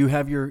 granted, you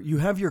have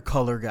your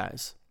color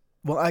guys.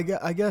 Well,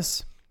 I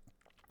guess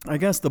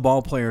the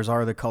ball players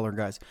are the color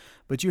guys,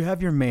 but you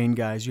have your main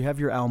guys. You have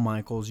your Al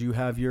Michaels. You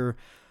have your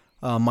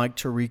Mike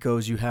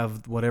Tiricos. You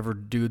have whatever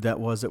dude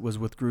that was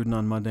with Gruden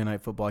on Monday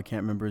Night Football. I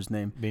can't remember his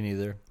name. Me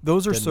neither.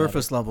 Those are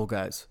surface level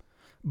guys.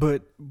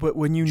 But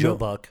when you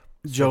know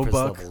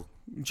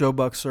Joe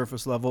Buck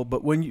surface level.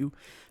 But when you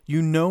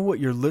know what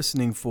you're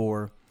listening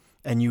for,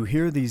 and you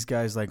hear these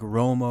guys like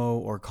Romo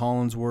or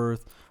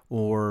Collinsworth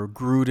or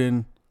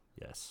Gruden.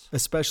 Yes.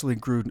 Especially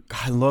Gruden.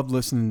 I love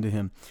listening to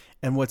him.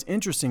 And what's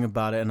interesting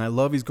about it, and I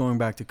love he's going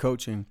back to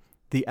coaching,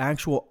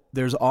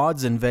 there's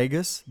odds in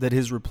Vegas that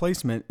his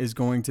replacement is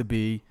going to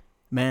be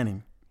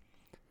Manning.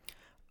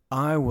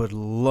 I would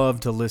love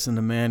to listen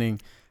to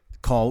Manning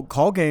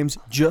call games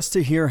just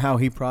to hear how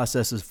he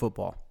processes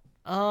football.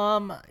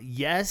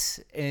 Yes,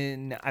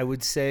 and I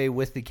would say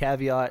with the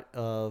caveat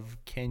of,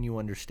 can you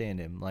understand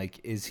him?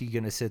 Like, is he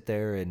going to sit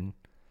there and,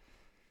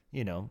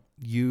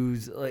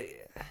 use,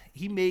 like,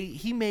 he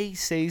may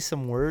say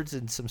some words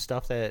and some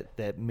stuff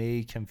that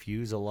may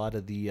confuse a lot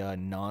of the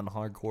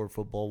non-hardcore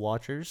football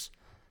watchers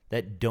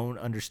that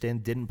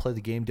didn't play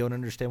the game, don't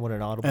understand what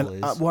an audible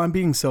is. I'm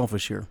being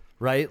selfish here.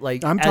 Right?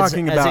 Like, I'm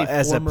talking about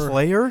as a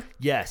player.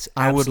 Yes,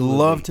 I would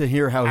love to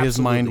hear how his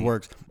mind Absolutely.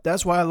 works.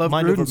 That's why I love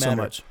Mind Gruden over so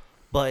matter. much.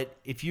 But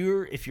if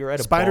you're at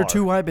a Spider bar,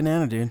 2Y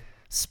banana, dude.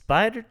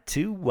 Spider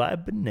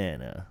 2Y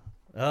banana.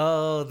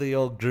 Oh, the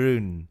old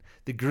Gruden.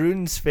 The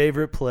Gruden's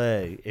favorite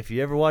play. If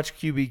you ever watch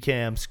QB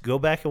camps, go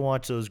back and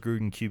watch those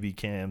Gruden QB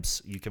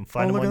camps. You can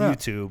find them on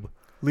YouTube.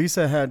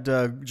 Lisa had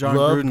John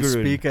Gruden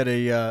speak at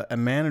a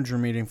manager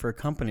meeting for a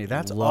company.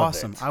 That's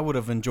awesome. I would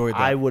have enjoyed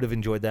that. I would have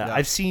enjoyed that. Yeah.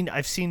 I've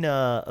seen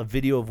a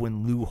video of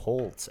when Lou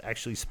Holtz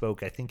actually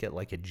spoke, I think at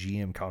like a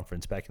GM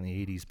conference back in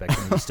the 80s, back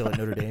when he was still at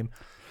Notre Dame.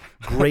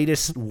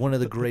 One of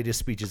the greatest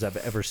speeches I've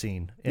ever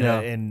seen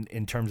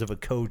in terms of a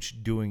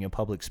coach doing a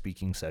public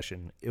speaking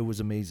session. It was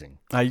amazing.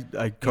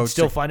 I coached.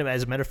 Still find him.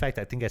 As a matter of fact,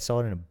 I think I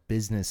saw it in a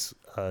business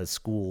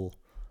school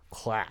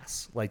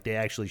class. Like, they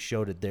actually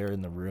showed it there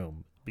in the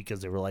room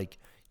because they were like,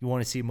 "You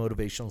want to see a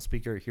motivational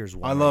speaker? Here's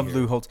one." I love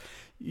Lou Holtz.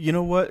 You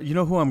know what? You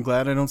know who I'm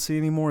glad I don't see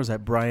anymore is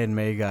that Brian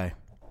May guy.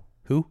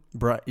 Who?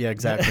 Yeah,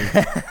 exactly.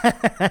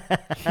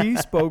 He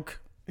spoke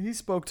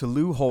to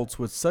Lou Holtz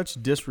with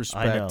such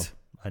disrespect.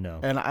 I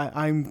know. And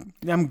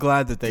I'm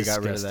glad that they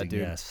got rid of that dude.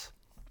 Yes.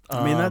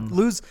 I mean, that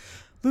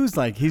Lou's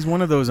like, he's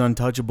one of those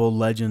untouchable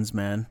legends,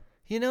 man.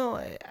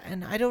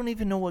 And I don't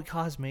even know what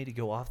caused May to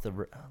go off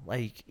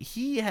like,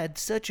 he had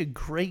such a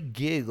great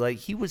gig. Like,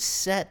 he was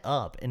set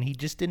up, and he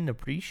just didn't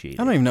appreciate it.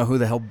 I don't even know who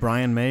the hell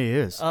Brian May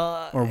is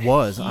or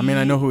was. I mean,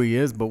 I know who he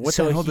is, but what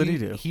the hell did he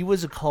do? He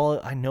was a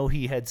college. I know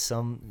he had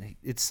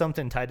it's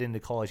something tied into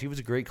college. He was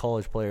a great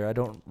college player. I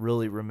don't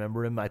really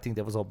remember him. I think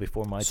that was all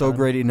before my time. So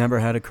great he never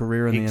had a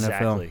career in the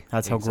NFL.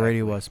 That's how great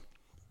he was.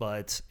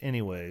 But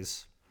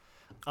anyways.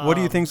 What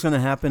do you think's going to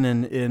happen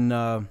in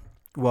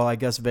I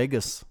guess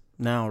Vegas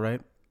now, right?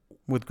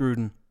 With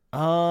Gruden.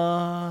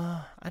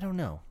 I don't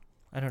know.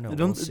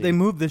 We'll see. They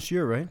moved this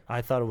year, right?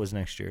 I thought it was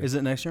next year. Is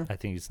it next year? I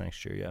think it's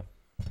next year, yeah.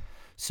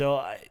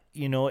 So,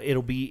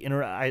 it'll be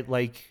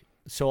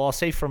so I'll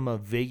say from a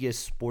Vegas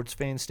sports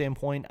fan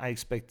standpoint, I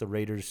expect the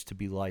Raiders to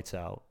be lights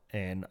out.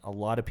 And a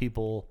lot of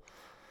people,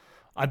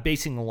 I'm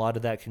basing a lot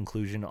of that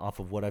conclusion off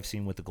of what I've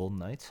seen with the Golden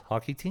Knights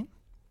hockey team.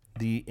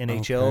 The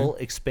NHL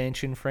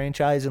expansion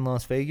franchise in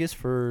Las Vegas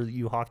for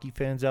you hockey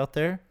fans out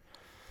there.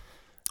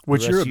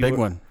 Which you're a big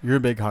one. You're a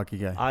big hockey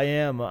guy. I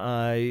am.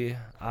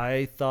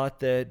 I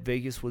thought that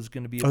Vegas was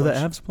going to be. The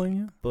Avs playing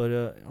yet?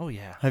 But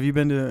yeah. Have you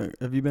been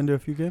to a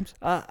few games?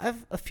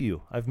 I've a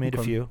few. I've made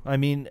a few. I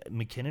mean,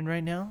 McKinnon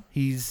right now.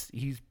 He's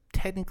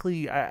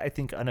technically, I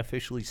think,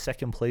 unofficially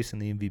second place in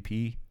the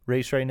MVP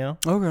race right now.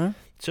 Okay.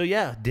 So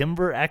yeah,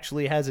 Denver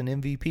actually has an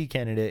MVP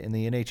candidate in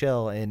the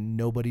NHL, and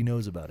nobody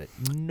knows about it.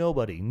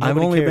 Nobody I've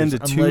only cares been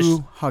to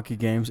two hockey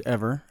games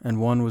ever,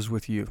 and one was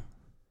with you.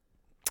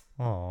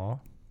 Aw.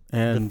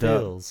 And the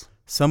feels.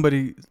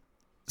 Somebody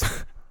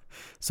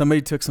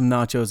took some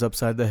nachos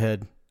upside the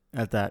head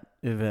at that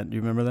event. Do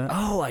you remember that?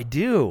 Oh, I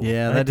do.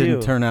 Yeah, that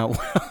didn't turn out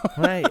well.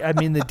 Right. I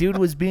mean, the dude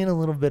was being a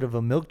little bit of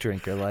a milk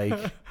drinker.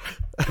 Like,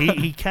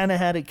 he kind of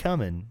had it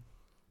coming.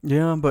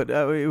 Yeah, but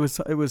it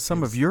was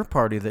some of your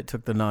party that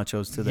took the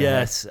nachos to the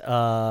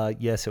head.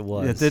 Yes, it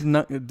was.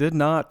 It did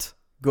not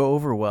go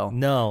over well.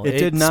 No, it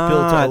did not.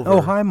 Spilled over.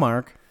 Oh, hi,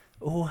 Mark.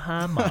 Oh,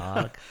 hi,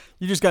 Mark.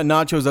 You just got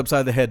nachos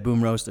upside the head,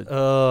 boom roasted.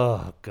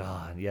 Oh,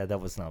 God. Yeah, that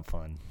was not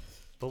fun.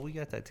 But we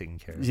got that taken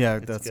care of. Yeah,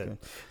 It's that's good.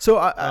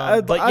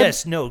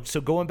 So,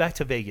 So going back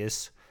to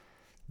Vegas,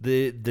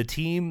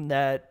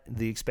 the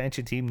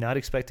expansion team, not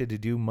expected to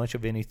do much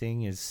of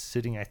anything, is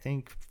sitting, I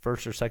think,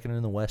 first or second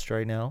in the West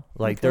right now.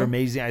 Like, they're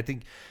amazing. I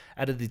think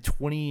out of the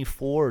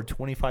 24 or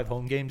 25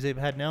 home games they've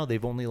had now,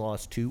 they've only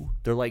lost 2.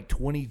 They're like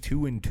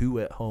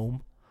 22-2 at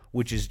home,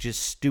 which is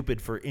just stupid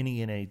for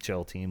any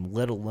NHL team,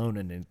 let alone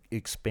an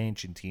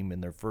expansion team in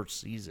their first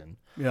season.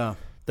 Yeah.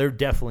 They're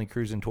definitely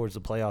cruising towards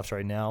the playoffs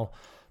right now.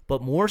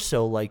 But more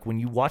so, like when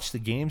you watch the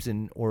games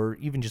or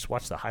even just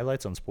watch the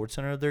highlights on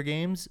SportsCenter of their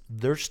games,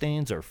 their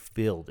stands are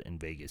filled in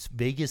Vegas.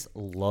 Vegas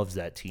loves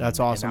that team. That's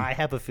awesome. And I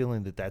have a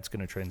feeling that that's going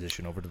to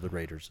transition over to the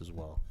Raiders as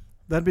well.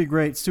 That'd be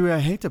great. Stewie, I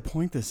hate to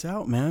point this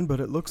out, man, but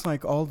it looks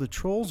like all the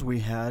trolls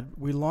we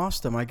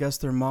lost them. I guess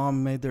their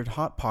mom made their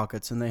Hot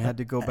Pockets and they had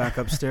to go back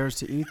upstairs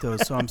to eat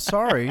those. So I'm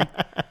sorry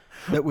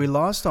that we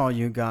lost all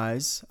you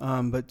guys.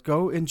 But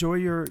go enjoy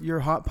your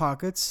Hot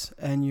Pockets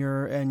and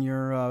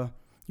your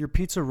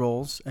pizza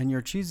rolls and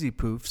your cheesy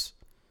poofs,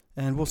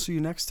 and we'll see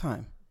you next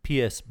time.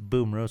 P.S.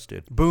 Boom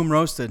roasted. Boom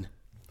roasted.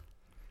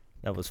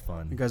 That was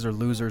fun. You guys are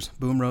losers.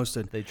 Boom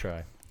roasted. They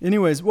try.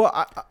 Anyways,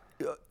 well,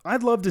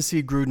 I'd love to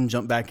see Gruden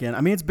jump back in.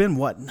 I mean, it's been,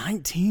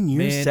 19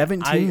 years, Man,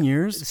 17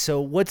 years? So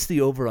what's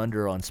the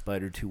over-under on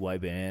Spider 2 Y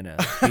Banana?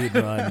 He'd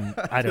run,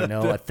 I don't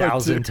know,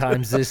 1,000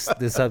 times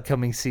this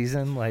upcoming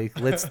season. Like,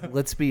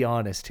 let's be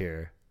honest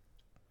here.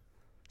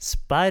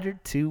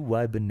 Spider 2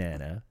 Y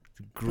Banana.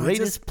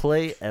 Greatest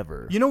play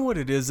ever. You know what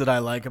it is that I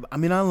like? I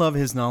mean, I love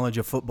his knowledge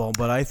of football,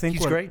 but I think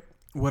he's great.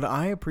 What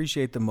I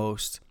appreciate the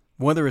most,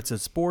 whether it's in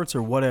sports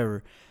or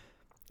whatever,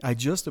 I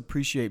just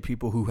appreciate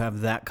people who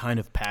have that kind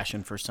of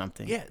passion for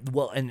something. Yeah,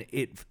 well, and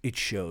it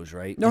shows,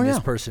 right? Oh, in yeah.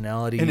 his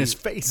personality. In his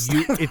face.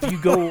 If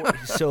you go,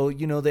 so,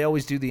 they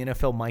always do the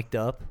NFL mic'd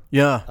up.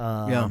 Yeah,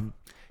 yeah.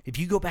 If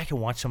you go back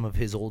and watch some of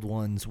his old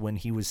ones when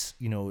he was,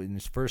 in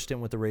his first stint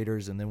with the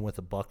Raiders and then with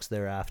the Bucs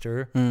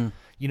thereafter,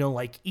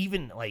 like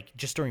even like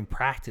just during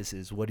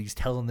practices, what he's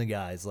telling the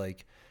guys,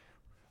 like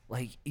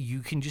you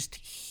can just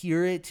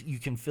hear it, you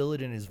can feel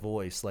it in his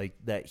voice, like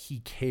that he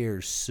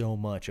cares so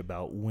much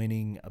about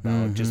winning,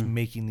 about just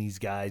making these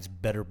guys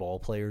better ball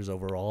players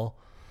overall.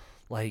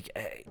 Like,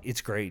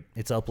 it's great.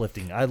 It's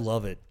uplifting. I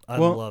love it. I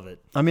love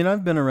it. I mean,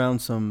 I've been around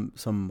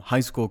some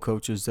high school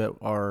coaches that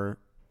are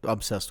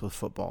obsessed with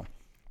football.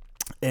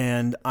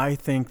 And I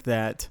think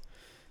John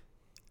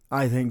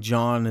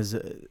is,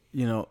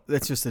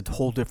 that's just a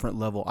whole different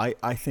level.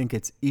 I think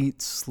it's eat,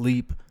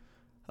 sleep,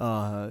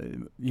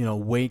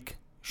 wake,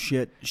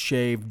 shit,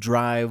 shave,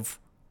 drive,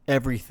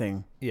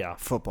 everything. Yeah.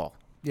 Football.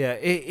 Yeah,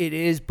 it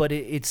is, but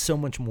it's so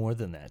much more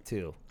than that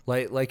too.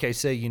 Like I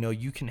say,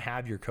 you can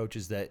have your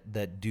coaches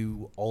that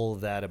do all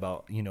of that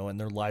about, and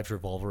their lives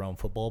revolve around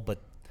football,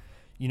 but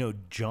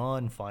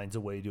John finds a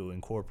way to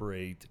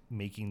incorporate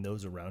making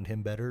those around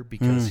him better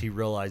because he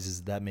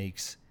realizes that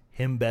makes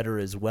him better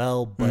as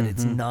well, but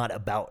it's not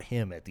about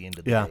him at the end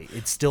of the day.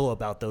 It's still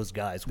about those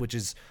guys, which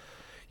is,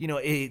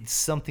 it's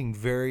something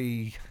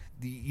very,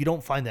 you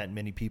don't find that in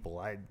many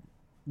people.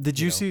 Did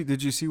you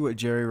see what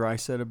Jerry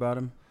Rice said about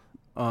him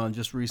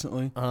just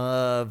recently?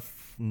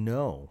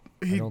 No.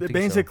 He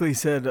basically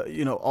said,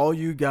 all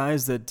you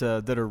guys that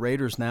are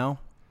Raiders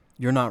now,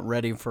 you're not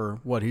ready for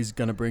what he's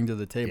going to bring to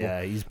the table.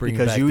 Yeah, he's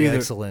bringing back the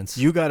excellence.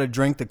 You got to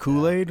drink the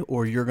Kool-Aid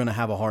or you're going to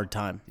have a hard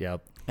time.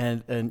 Yep.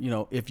 And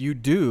if you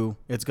do,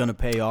 it's going to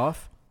pay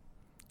off.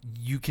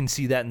 You can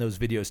see that in those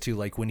videos too.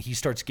 Like when he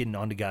starts getting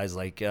on to guys,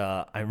 like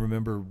I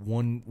remember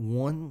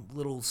one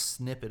little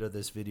snippet of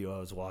this video I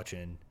was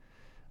watching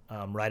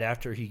right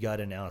after he got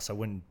announced. I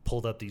went and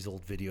pulled up these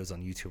old videos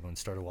on YouTube and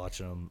started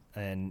watching them.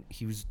 And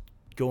he was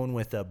going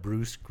with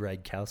Bruce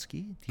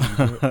Gradkowski.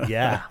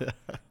 Yeah.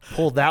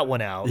 Pulled that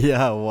one out.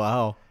 Yeah,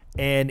 wow.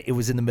 And it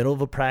was in the middle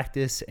of a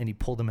practice, and he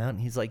pulled him out, and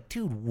he's like,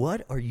 dude,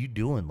 what are you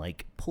doing?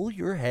 Like, pull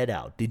your head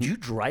out. Did you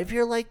drive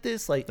here like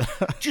this? Like,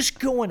 just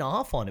going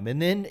off on him.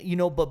 And then,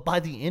 but by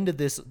the end of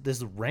this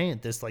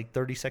rant, this,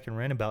 30-second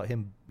rant about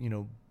him,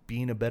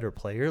 being a better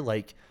player,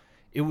 like,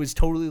 it was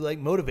totally,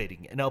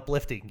 motivating and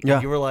uplifting. Yeah.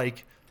 And you were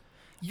like,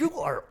 you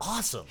are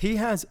awesome. He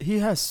has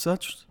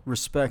such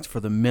respect for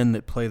the men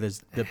that play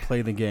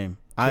the game.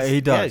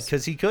 He does. Yeah,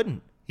 because he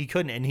couldn't. He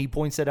couldn't, and he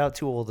points that out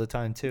to all the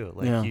time too.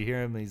 You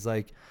hear him, and he's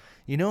like,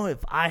 if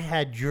I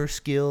had your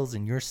skills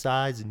and your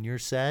size and your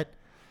set,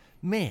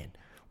 man,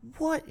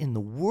 what in the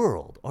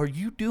world are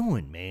you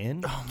doing,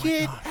 man? Oh my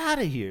Get God. out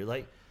of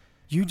here!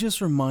 You just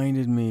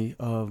reminded me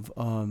of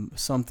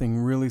something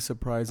really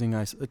surprising.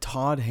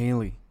 Todd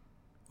Haley.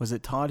 Was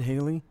it Todd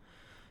Haley?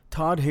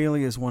 Todd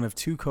Haley is one of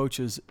 2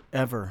 coaches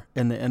ever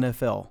in the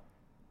NFL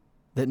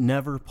that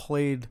never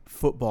played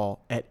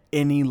football at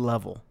any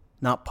level.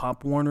 Not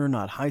Pop Warner,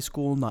 not high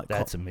school, not.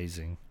 That's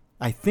amazing.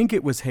 I think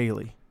it was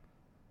Haley.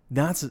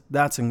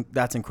 That's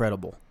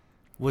incredible.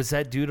 Was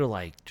that due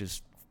to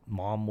just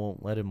mom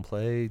won't let him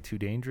play, too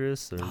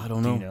dangerous? Or I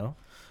don't know. Do you know?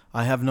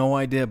 I have no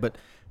idea, but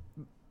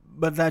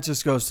But that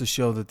just goes to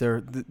show that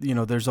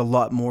there's a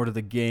lot more to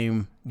the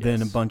game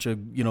than a bunch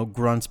of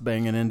grunts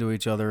banging into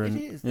each other. And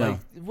it is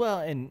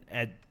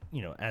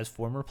as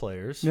former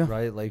players,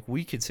 right? Like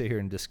we could sit here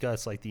and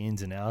discuss like the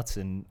ins and outs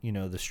and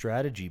the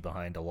strategy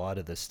behind a lot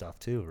of this stuff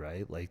too,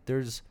 right? Like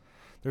there's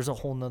a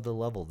whole nother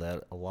level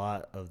that a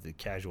lot of the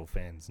casual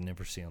fans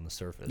never see on the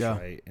surface,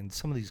 right? And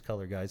some of these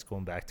color guys,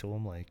 going back to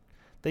them, like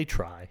they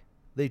try,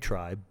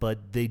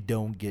 but they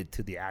don't get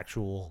to the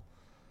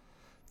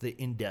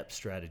in-depth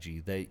strategy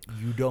that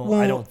you don't. Well,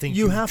 I don't think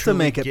you have to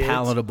make it get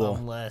palatable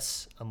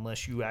unless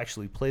you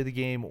actually play the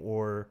game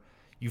or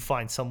you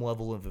find some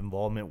level of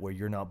involvement where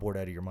you're not bored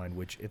out of your mind.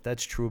 Which, if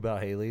that's true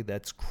about Haley,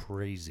 that's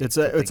crazy.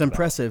 It's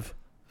impressive.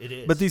 It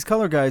is. But these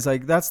color guys,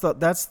 like that's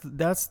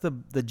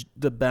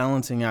the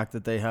balancing act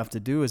that they have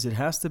to do. Is it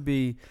has to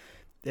be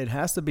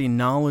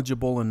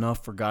knowledgeable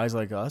enough for guys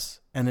like us,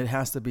 and it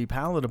has to be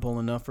palatable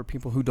enough for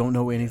people who don't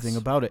know anything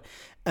about it.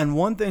 And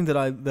one thing that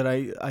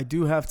I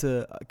do have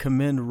to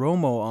commend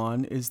Romo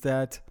on is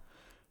that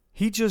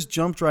he just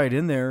jumped right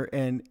in there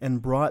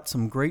and brought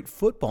some great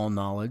football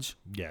knowledge.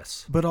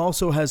 Yes. But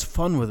also has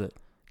fun with it.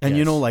 And,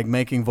 like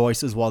making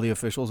voices while the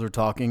officials are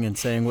talking and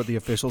saying what the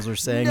officials are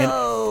saying.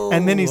 No.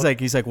 And then he's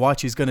like,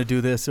 watch, he's going to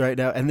do this right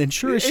now. And then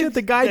sure as shit,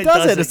 the guy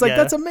does it. It's like,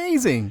 that's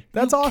amazing.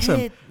 That's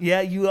awesome.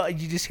 Yeah, you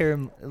just hear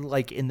him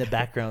like in the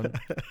background.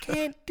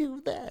 Can't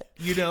do that.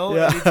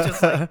 Yeah. And it's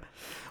just like,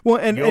 well,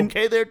 and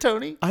okay there,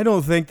 Tony? I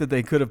don't think that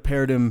they could have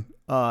paired him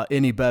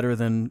any better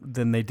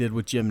than they did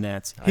with Jim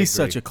Nantz. He's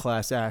such a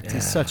class act. Yeah.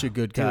 He's such a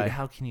good guy. Dude,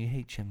 how can you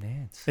hate Jim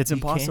Nantz? It's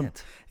impossible.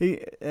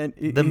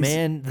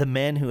 The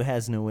man who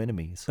has no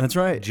enemies. That's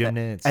right, Jim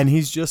Nantz. And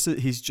he's just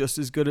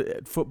as good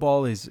at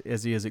football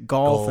as he is at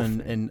golf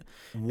and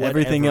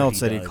everything else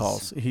that he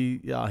calls.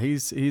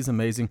 He's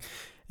amazing.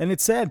 And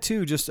it's sad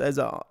too, just as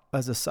a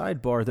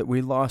sidebar, that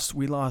we lost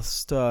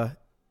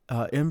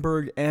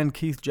Imberg and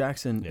Keith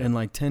Jackson in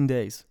like 10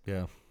 days.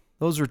 Yeah,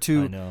 those are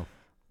two. I know.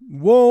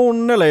 Whoa,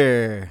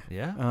 Nelly.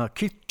 Yeah.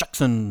 Keith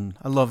Jackson.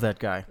 I love that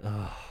guy.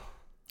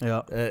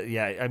 Yeah.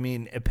 I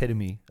mean,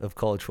 epitome of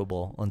college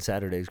football on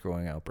Saturdays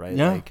growing up, right?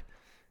 Yeah. Like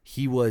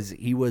he was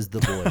the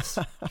voice.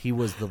 He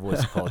was the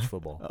voice of college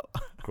football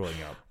growing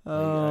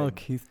up.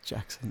 Keith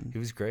Jackson. He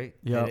was great.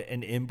 Yeah.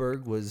 And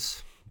Imberg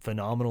was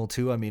phenomenal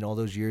too. I mean, all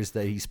those years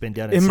that he spent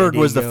down in San Imberg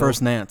Diego. was the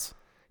first Nantz.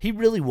 He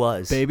really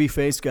was.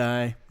 Baby-faced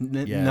guy.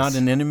 Not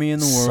an enemy in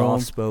the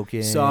world.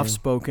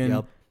 Soft-spoken.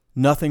 Yep.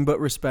 Nothing but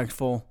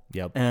respectful.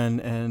 Yep.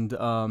 And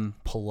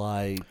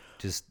polite.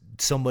 Just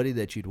somebody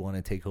that you'd want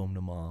to take home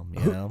to mom.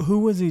 Who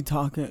was he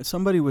talking?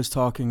 Somebody was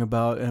talking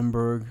about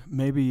Imberg.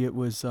 Maybe it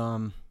was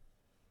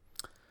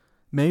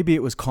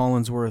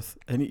Collinsworth,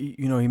 and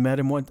he met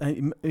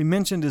him he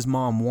mentioned his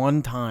mom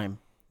one time,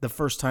 the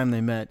first time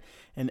they met,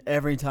 and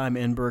every time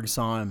Imberg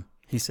saw him,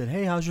 he said,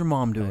 "Hey, how's your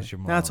mom doing?" How's your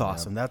mom? That's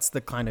awesome. That's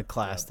the kind of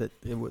class that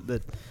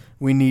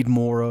we need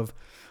more of.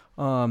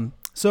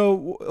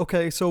 So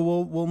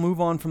we'll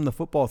move on from the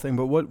football thing.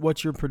 But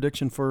what's your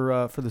prediction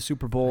for the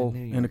Super Bowl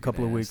in a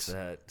couple of weeks?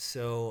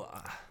 So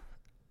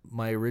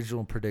my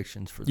original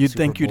predictions for the You'd Super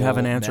think you'd have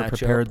an Bowl answer matchup,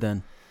 prepared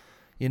then.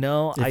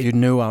 If you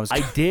knew I was.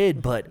 I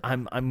did, but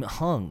I'm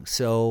hung.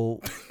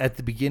 So at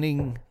the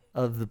beginning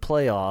of the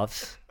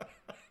playoffs,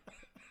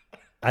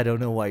 I don't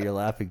know why you're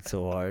laughing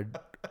so hard.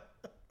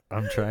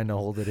 I'm trying to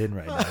hold it in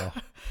right now.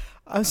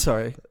 I'm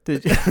sorry.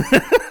 Did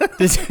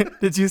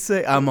you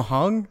say I'm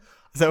hung?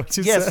 Is that what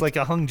you said? Yes, like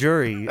a hung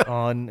jury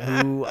on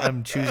who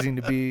I'm choosing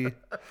to be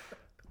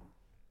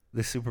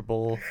the Super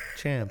Bowl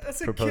champ.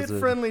 That's a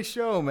kid-friendly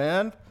show,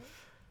 man.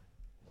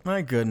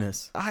 My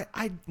goodness.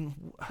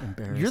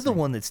 You're the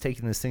one that's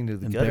taking this thing to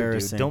the gutter,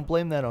 dude. Don't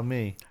blame that on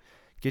me.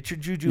 Get your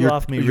juju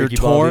off me, Ricky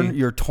torn. Bobby.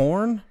 You're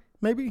torn,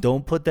 maybe?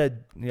 Don't put that.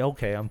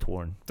 Okay, I'm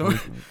torn.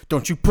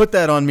 Don't you put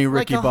that on me,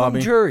 Ricky Bobby.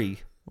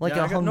 Like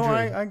a hung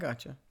jury. I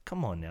got you.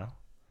 Come on now.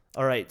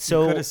 All right,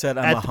 so you could have said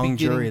I'm a hung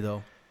jury,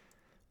 though.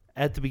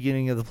 At the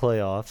beginning of the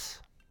playoffs,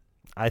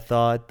 I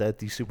thought that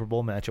the Super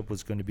Bowl matchup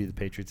was going to be the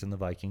Patriots and the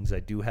Vikings. I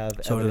do have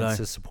evidence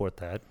to support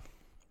that.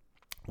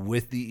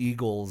 With the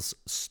Eagles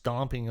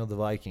stomping of the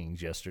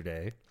Vikings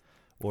yesterday,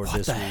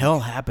 what the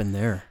hell happened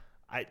there?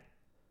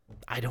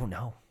 I don't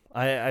know.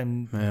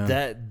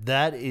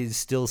 That is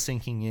still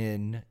sinking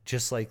in,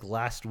 just like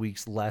last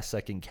week's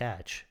last-second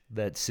catch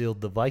that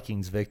sealed the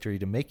Vikings' victory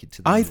to make it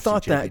to the I NFC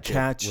thought that Championship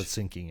catch was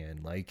sinking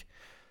in.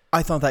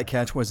 I thought that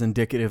catch was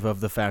indicative of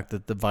the fact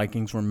that the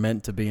Vikings were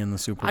meant to be in the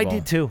Super Bowl. I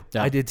did too.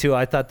 Yeah. I did too.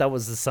 I thought that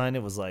was the sign.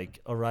 It was like,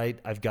 all right,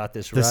 I've got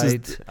this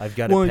right. I've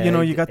got it Well,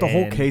 pegged, you got the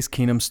whole Case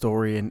Keenum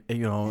story, and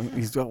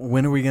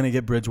when are we going to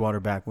get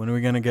Bridgewater back? When are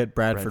we going to get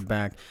Bradford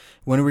back?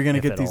 When are we going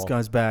to get these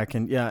guys back?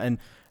 And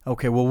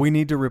okay, well, we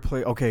need to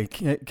replace. Okay,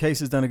 Case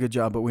has done a good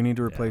job, but we need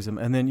to replace him.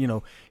 And then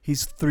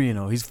he's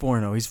 3-0, he's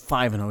 4-0, he's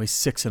 5-0, he's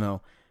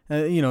 6-0.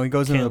 He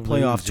goes into the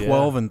playoff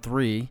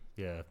 12-3.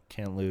 Yeah,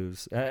 can't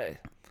lose.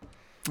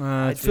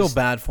 I feel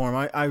bad for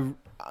him.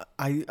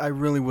 I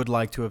really would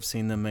like to have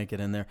seen them make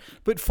it in there.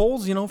 But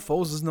Foles,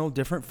 Foles is no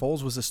different.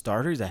 Foles was a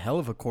starter. He's a hell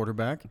of a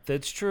quarterback.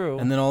 That's true.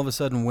 And then all of a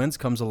sudden Wentz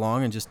comes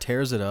along and just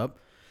tears it up.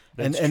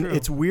 That's and true.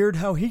 it's weird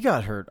how he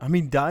got hurt. I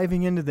mean,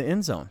 diving into the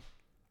end zone.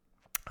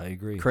 I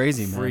agree.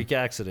 Crazy, man. Freak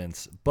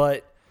accidents.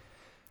 But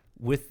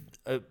with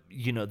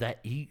that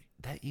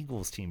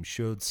Eagles team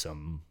showed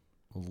some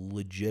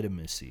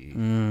legitimacy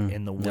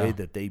in the way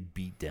that they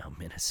beat down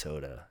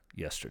Minnesota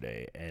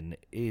yesterday, and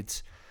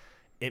it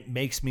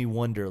makes me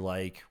wonder,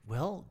 like,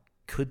 well,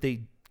 could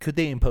they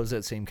impose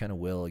that same kind of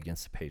will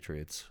against the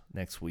Patriots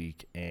next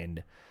week?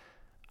 And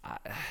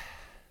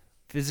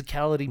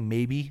physicality,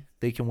 maybe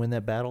they can win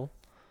that battle.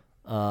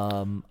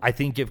 I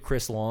think if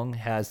Chris Long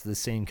has the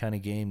same kind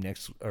of game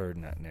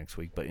not next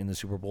week, but in the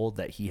Super Bowl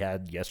that he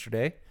had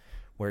yesterday,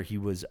 where he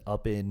was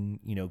up in,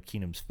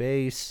 Keenum's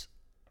face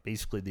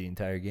basically the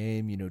entire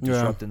game,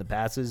 disrupting the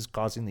passes,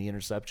 causing the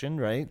interception,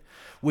 right?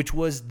 Which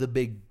was the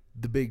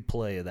big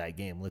play of that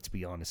game. Let's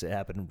be honest. It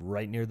happened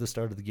right near the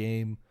start of the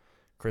game.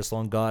 Chris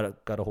Long got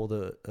a hold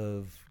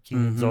of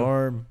Keenum's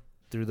arm,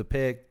 threw the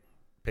pick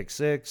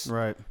six.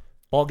 Right.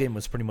 Ball game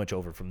was pretty much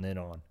over from then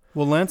on.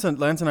 Well, Lance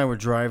and I were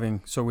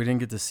driving, so we didn't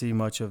get to see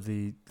much of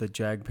the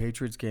Jag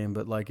Patriots game,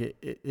 but like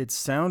it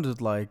sounded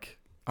like,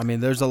 I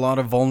mean, there's a lot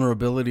of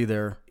vulnerability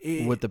there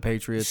with the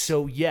Patriots.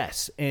 So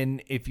yes,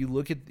 and if you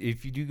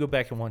do go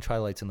back and watch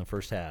highlights in the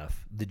first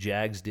half, the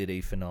Jags did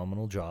a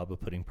phenomenal job of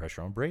putting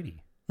pressure on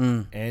Brady.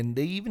 And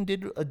they even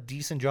did a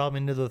decent job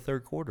into the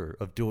third quarter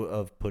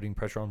of putting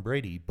pressure on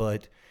Brady.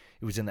 But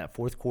it was in that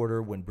fourth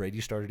quarter when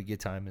Brady started to get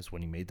time is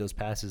when he made those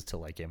passes to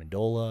like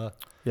Amendola.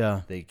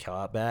 Yeah. They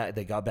got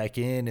back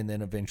in and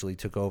then eventually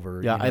took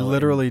over. Yeah, I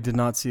literally did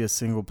not see a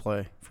single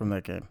play from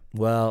that game.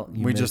 Well,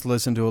 we just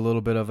listened to a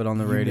little bit of it on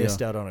the radio. You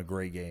missed out on a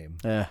great game.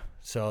 Yeah.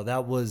 So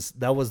that was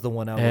the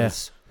one I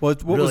was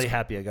really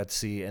happy I got to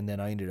see, and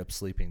then I ended up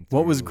sleeping.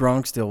 What was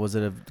Gronk's deal? Was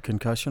it a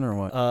concussion or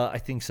what? I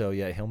think so.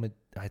 Yeah, helmet.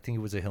 I think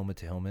it was a helmet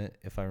to helmet,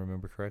 if I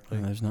remember correctly.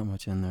 Yeah, there's not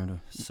much in there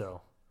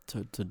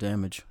to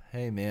damage.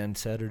 Hey man,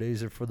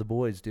 Saturdays are for the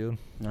boys, dude.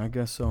 I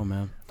guess so,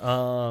 man.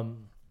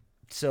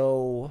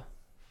 So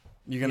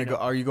you gonna go?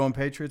 Are you going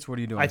Patriots? What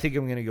are you doing? I think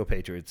I'm gonna go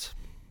Patriots.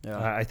 Yeah,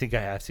 I think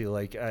I have to.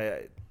 Like,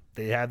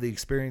 they have the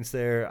experience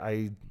there.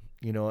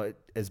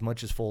 As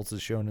much as Foles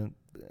has shown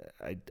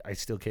it, I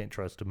still can't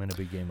trust him in a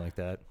big game like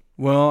that.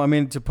 Well, I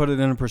mean, to put it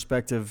in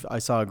perspective, I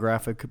saw a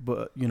graphic,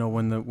 but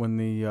when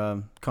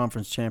the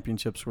conference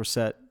championships were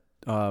set,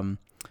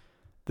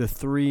 the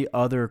three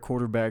other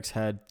quarterbacks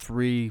had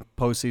 3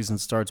 postseason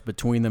starts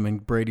between them,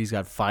 and Brady's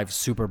got 5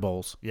 Super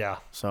Bowls. Yeah.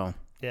 So.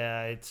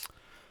 Yeah,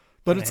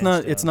 But it's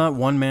not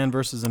one man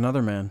versus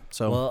another man.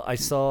 So. Well,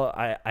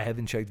 I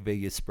haven't checked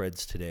Vegas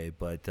spreads today,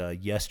 but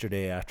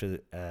yesterday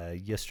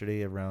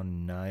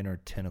around 9 or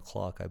 10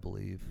 o'clock, I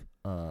believe,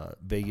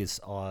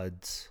 Vegas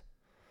odds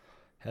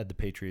had the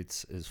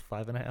Patriots as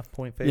 5.5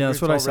 point favorites. Yeah,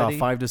 that's what already. I saw,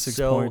 5 to 6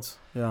 points.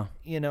 Yeah,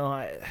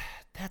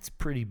 that's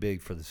pretty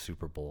big for the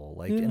Super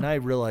Bowl. And I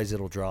realize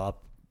it'll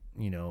drop,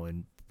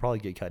 and probably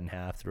get cut in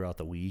half throughout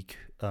the week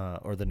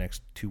or the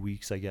next 2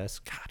 weeks, I guess.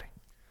 God, I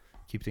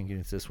keep thinking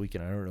it's this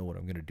weekend. I don't know what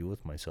I'm going to do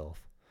with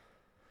myself.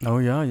 Oh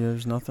yeah,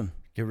 there's nothing.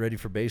 Get ready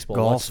for baseball.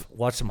 Golf.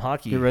 Watch some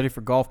hockey. Get ready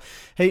for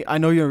golf. Hey, I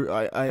know you're.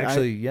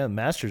 Actually,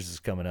 Masters is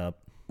coming up.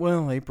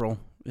 Well, April.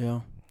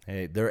 Yeah.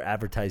 Hey, they're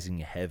advertising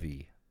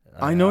heavy.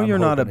 I know you're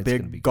not a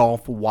big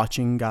golf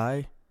watching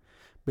guy,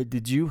 but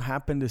did you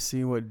happen to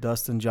see what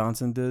Dustin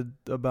Johnson did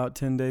about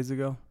 10 days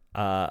ago?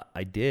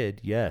 I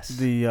did, yes.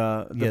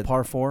 The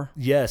par 4?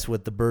 Yes,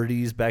 with the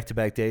birdies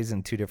back-to-back days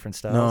in 2 different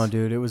styles. No,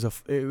 dude, it was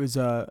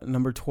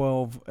number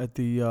 12 at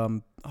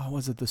the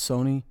was it the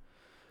Sony?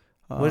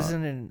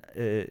 Wasn't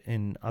it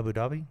in Abu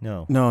Dhabi?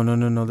 No.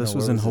 No. This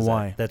was in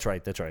Hawaii. That's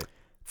right.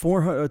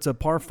 It's a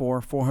par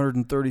 4,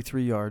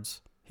 433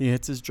 yards. He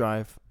hits his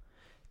drive,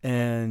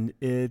 and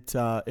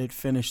it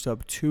finished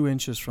up 2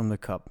 inches from the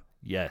cup.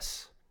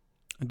 Yes.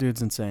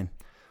 Dude's insane.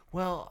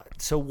 Well,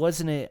 so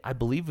wasn't it, I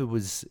believe it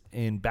was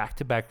in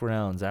back-to-back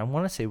rounds. I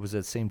want to say it was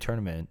that same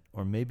tournament,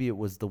 or maybe it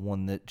was the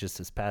one that just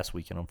this past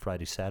weekend on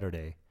Friday,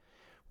 Saturday,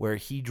 where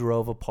he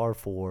drove a par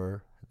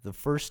 4 the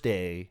first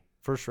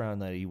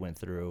round that he went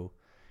through.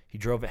 He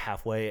drove it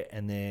halfway,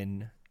 and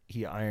then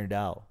he ironed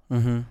out,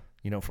 from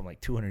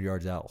like 200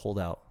 yards out, hold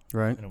out.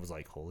 Right. And it was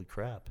like, holy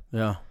crap.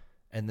 Yeah.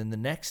 And then the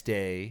next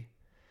day,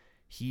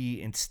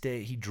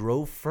 he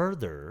drove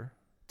further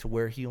to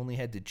where he only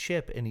had to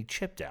chip, and he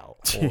chipped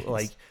out.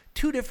 Like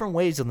 2 different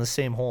ways on the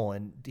same hole,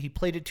 and he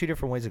played it 2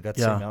 different ways and got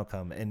the same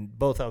outcome, and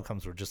both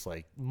outcomes were just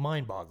like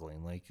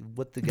mind-boggling. Like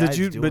what the guy's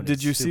doing. But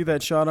did you see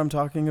that shot I'm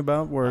talking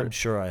about? Where I'm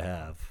sure I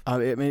have. I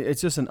mean,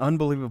 it's just an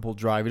unbelievable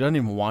drive. He doesn't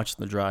even watch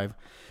the drive.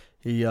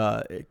 He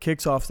it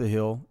kicks off the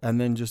hill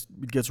and then just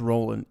gets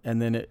rolling,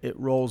 and then it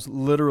rolls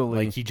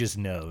literally like he just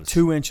knows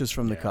 2 inches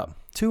from the cup,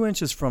 2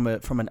 inches from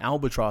an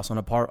albatross on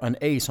an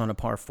ace on a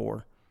par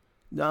 4.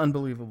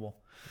 Unbelievable.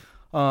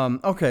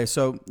 Okay,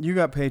 so you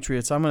got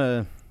Patriots. I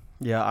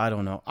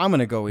don't know. I'm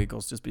gonna go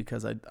Eagles just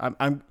because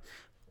I'm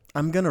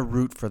gonna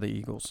root for the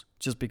Eagles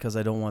just because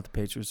I don't want the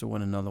Patriots to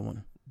win another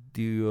one.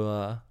 Do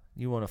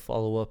you want to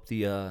follow up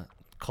the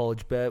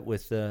college bet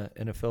with the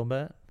NFL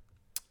bet?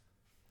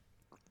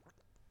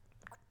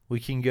 We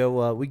can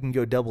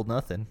go double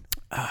nothing.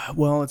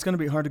 Well, it's going to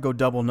be hard to go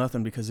double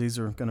nothing because these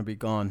are going to be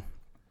gone.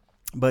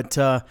 But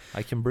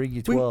I can bring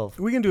you 12.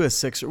 We can do a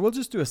sixer. We'll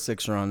just do a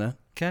sixer on that.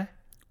 Okay.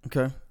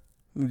 Okay.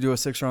 We do a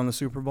sixer on the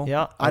Super Bowl?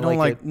 Yeah. I don't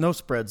like it. no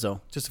spreads,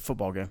 though. Just a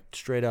football game.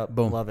 Straight up.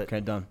 Boom. Love it. Okay,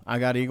 done. I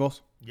got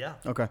Eagles? Yeah.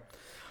 Okay.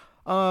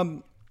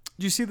 Did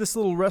you see this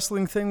little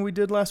wrestling thing we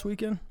did last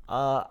weekend?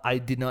 I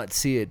did not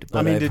see it,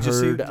 but I've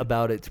heard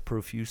about it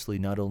profusely,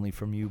 not only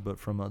from you, but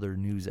from other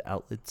news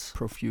outlets.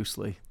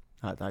 Profusely.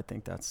 I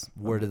think that's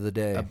word of the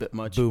day. A bit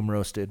much. Boom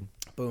roasted.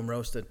 Boom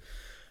roasted.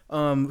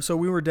 So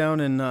we were down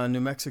in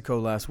New Mexico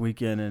last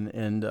weekend,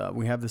 and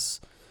we have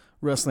this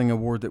wrestling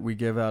award that we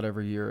give out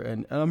every year,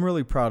 and I'm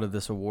really proud of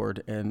this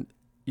award. And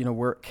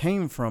where it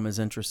came from is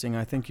interesting.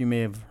 I think you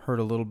may have heard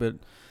a little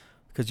bit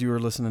because you were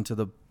listening to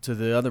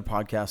the other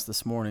podcast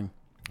this morning.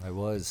 I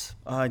was.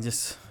 I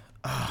just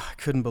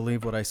couldn't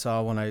believe what I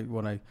saw when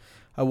I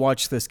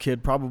watched this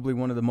kid, probably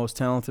one of the most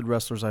talented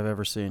wrestlers I've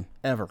ever seen,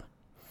 ever.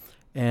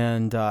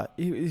 And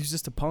he was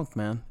just a punk,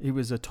 man. He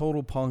was a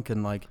total punk,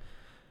 and like,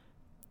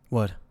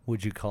 what?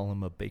 Would you call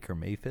him a Baker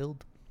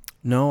Mayfield?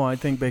 No, I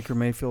think Baker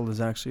Mayfield is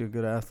actually a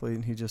good athlete,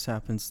 and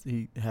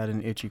he had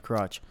an itchy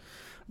crotch.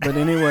 But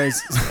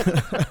anyways,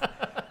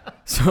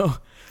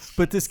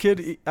 but this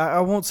kid, I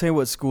won't say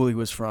what school he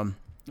was from,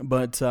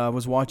 but I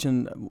was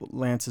watching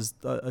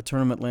a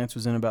tournament Lance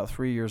was in about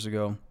 3 years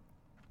ago.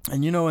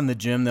 And in the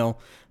gym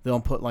they'll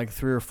put like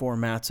 3 or 4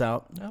 mats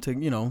out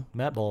to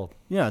mat ball.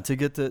 Yeah, to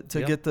get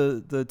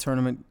the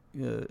tournament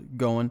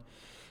going.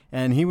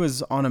 And he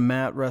was on a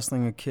mat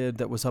wrestling a kid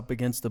that was up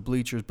against the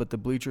bleachers, but the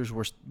bleachers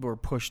were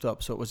pushed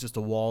up, so it was just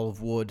a wall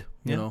of wood,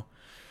 you know.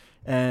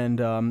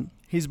 And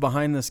he's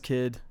behind this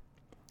kid,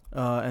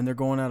 and they're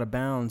going out of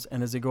bounds.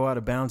 And as they go out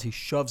of bounds, he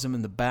shoves him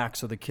in the back,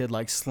 so the kid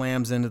like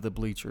slams into the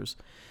bleachers.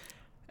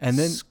 And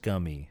then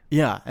scummy.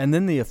 Yeah, and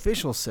then the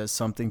official says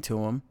something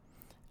to him,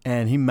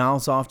 and he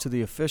mouths off to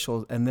the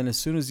official. And then as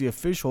soon as the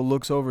official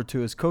looks over to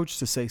his coach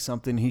to say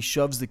something, he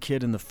shoves the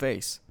kid in the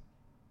face.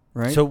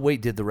 Right? So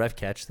wait, did the ref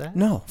catch that?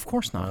 No, of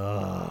course not.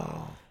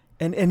 Oh.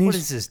 And what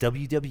is this,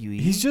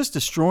 WWE? He's just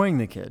destroying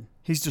the kid.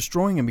 He's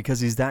destroying him because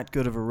he's that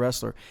good of a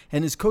wrestler.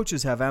 And his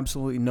coaches have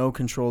absolutely no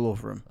control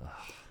over him.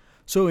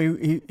 So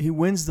he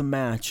wins the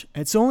match.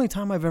 It's the only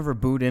time I've ever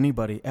booed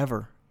anybody,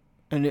 ever.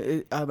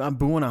 And I'm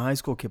booing a high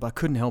school kid, but I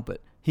couldn't help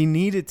it. He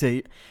needed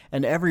to,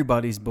 and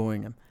everybody's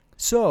booing him.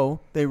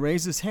 So they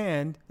raise his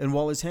hand, and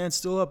while his hand's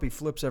still up, he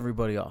flips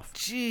everybody off.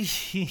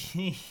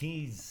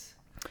 Jeez.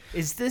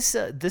 Is this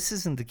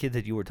isn't the kid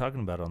that you were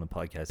talking about on the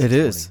podcast? It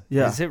is. Morning.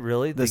 Yeah. Is it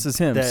really? This is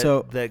him.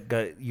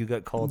 You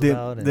got called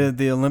about. And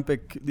the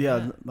Olympic.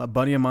 Yeah, a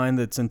buddy of mine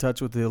that's in touch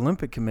with the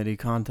Olympic Committee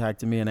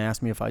contacted me and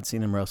asked me if I'd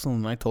seen him wrestle,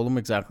 and I told him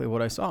exactly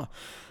what I saw.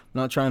 I'm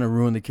not trying to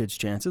ruin the kid's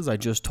chances. I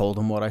just told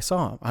him what I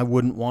saw. I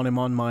wouldn't want him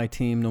on my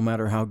team, no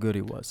matter how good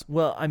he was.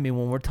 Well, I mean,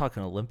 when we're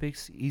talking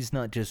Olympics, he's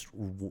not just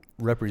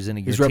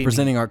representing. He's your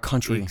representing team. our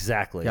country.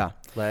 Exactly. Yeah.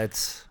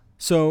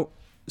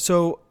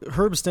 So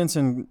Herb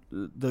Stinson,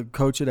 the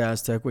coach at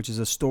Aztec, which is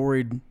a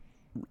storied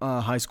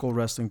high school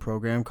wrestling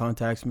program,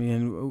 contacts me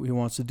and he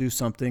wants to do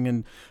something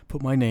and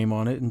put my name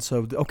on it. And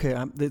so,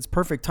 it's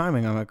perfect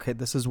timing. I'm like, okay,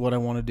 this is what I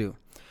want to do.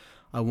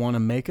 I want to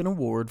make an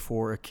award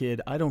for a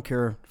kid. I don't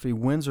care if he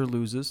wins or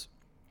loses.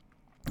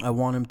 I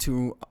want him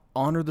to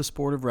honor the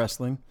sport of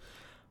wrestling,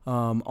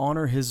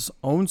 honor his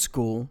own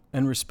school,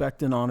 and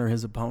respect and honor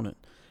his opponent.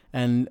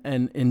 And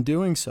in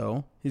doing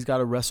so, he's got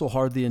to wrestle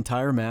hard the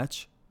entire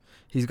match.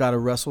 He's got to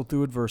wrestle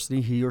through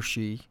adversity, he or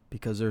she,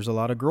 because there's a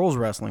lot of girls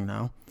wrestling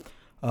now.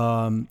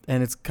 And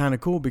it's kind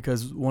of cool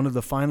because one of the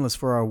finalists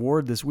for our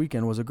award this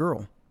weekend was a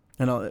girl.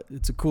 And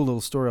it's a cool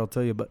little story I'll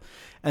tell you.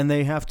 And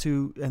they have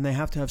to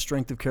have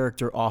strength of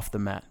character off the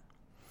mat.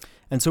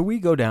 And so we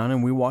go down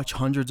and we watch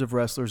hundreds of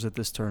wrestlers at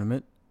this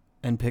tournament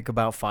and pick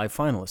about 5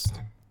 finalists.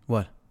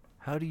 What?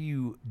 How do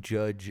you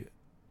judge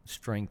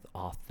strength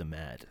off the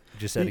mat?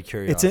 Just out of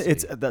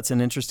curiosity. That's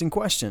an interesting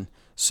question.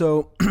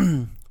 So,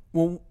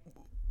 well,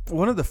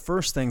 one of the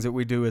first things that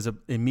we do is an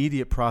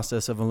immediate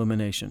process of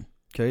elimination.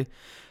 Okay,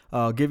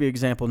 I'll give you an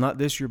example. Not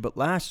this year, but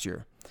last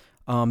year,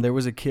 there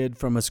was a kid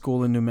from a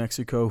school in New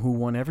Mexico who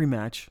won every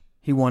match.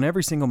 He won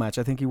every single match.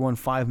 I think he won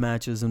 5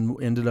 matches and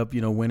ended up,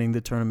 winning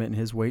the tournament in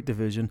his weight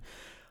division.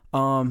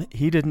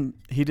 He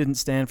didn't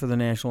stand for the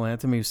national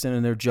anthem. He was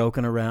sitting there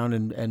joking around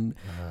and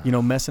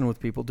messing with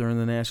people during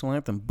the national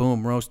anthem.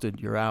 Boom, roasted.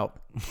 You're out.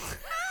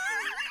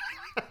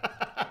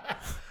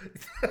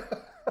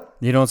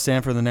 You don't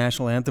stand for the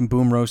national anthem.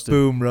 Boom, roasted.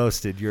 Boom,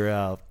 roasted. You're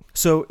out.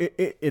 So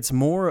it's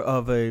more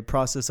of a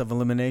process of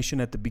elimination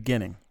at the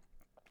beginning.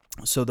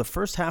 So the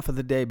first half of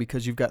the day,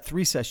 because you've got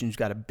 3 sessions, you've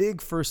got a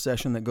big first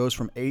session that goes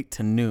from 8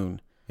 to noon.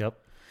 Yep.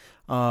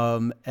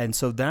 And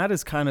so that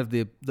is kind of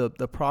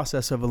the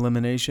process of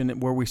elimination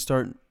where we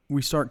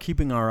start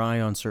keeping our eye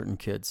on certain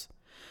kids.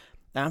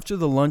 After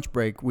the lunch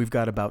break, we've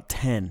got about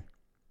 10.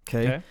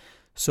 Okay.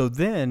 So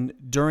then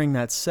during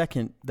that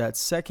second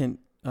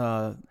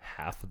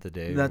half of the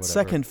day, that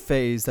second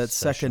phase, that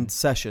second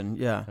session,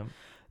 yeah. Yep.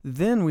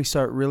 Then we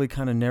start really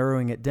kind of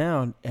narrowing it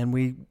down,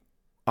 and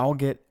I'll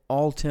get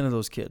all 10 of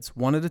those kids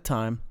one at a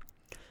time,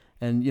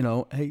 And,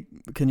 hey,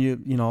 can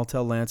you, I'll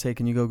tell Lance, hey,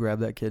 can you go grab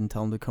that kid and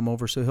tell him to come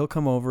over? So he'll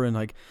come over. And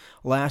like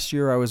last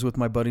year I was with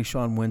my buddy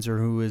Sean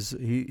Windsor,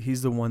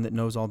 he's the one that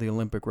knows all the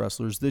Olympic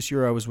wrestlers. This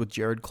year I was with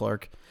Jared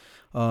Clark,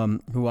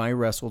 who I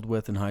wrestled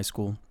with in high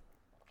school.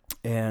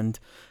 And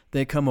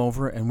they come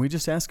over and we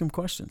just ask them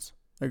questions.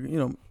 Like,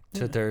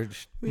 Sit there,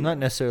 not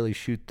necessarily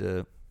shoot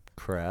the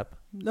crap.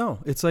 No,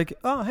 it's like,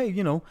 oh, hey,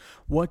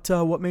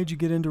 what made you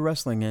get into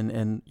wrestling?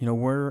 And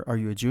where are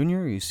you a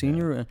junior? Are you a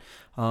senior?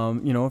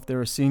 Yeah. If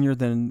they're a senior,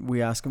 then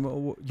we ask them,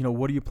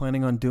 what are you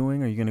planning on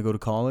doing? Are you going to go to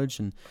college?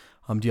 And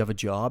do you have a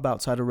job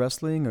outside of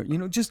wrestling? Or,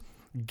 just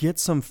get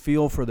some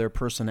feel for their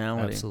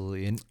personality.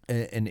 Absolutely.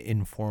 An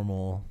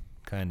informal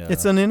kind of.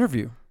 It's an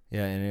interview.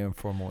 Yeah, an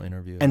informal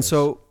interview. And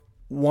so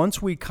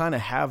once we kind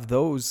of have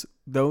those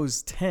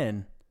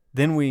 10,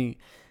 then we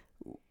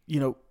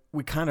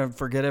kind of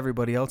forget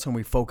everybody else and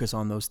we focus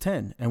on those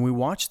 10 and we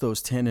watch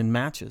those 10 in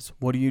matches.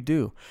 What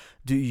do?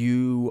 Do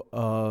you,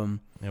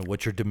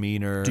 what's your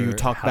demeanor? Do you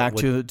talk back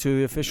to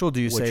the official? Do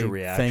you say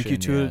thank you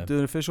to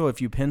the official? If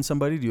you pin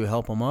somebody, do you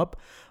help them up?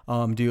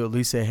 Do you at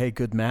least say, hey,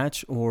 good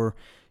match? Or,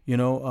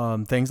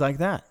 things like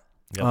that.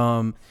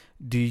 Yep.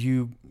 Do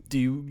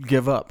you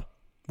give up?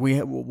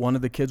 One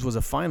of the kids was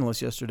a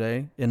finalist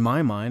yesterday in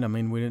my mind. I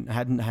mean, we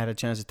hadn't had a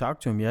chance to talk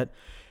to him yet.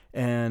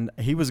 And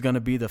he was going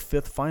to be the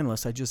 5th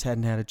finalist. I just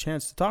hadn't had a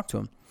chance to talk to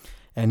him.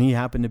 And he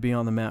happened to be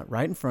on the mat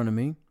right in front of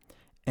me.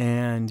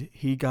 And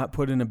he got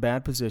put in a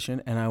bad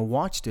position. And I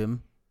watched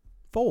him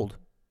fold.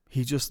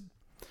 He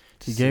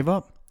gave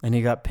up. And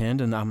he got pinned.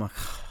 And I'm like,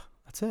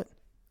 that's it.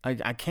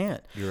 I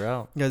can't. You're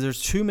out. Because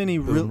there's too many.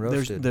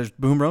 There's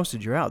boom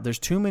roasted. You're out. There's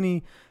too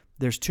many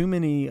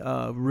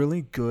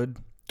really good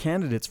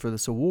candidates for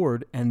this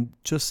award. And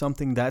just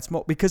something that's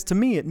because to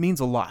me, it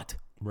means a lot.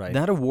 Right.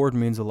 That award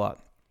means a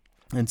lot.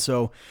 And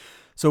so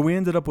we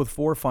ended up with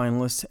 4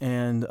 finalists,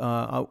 and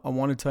I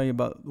want to tell you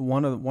about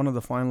one of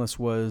the finalists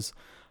was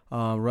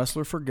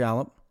wrestler for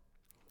Gallup,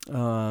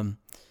 and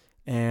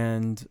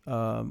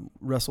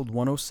wrestled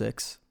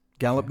 106.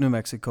 Gallup, New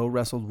Mexico,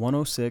 wrestled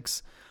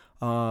 106.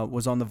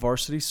 Was on the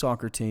varsity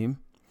soccer team.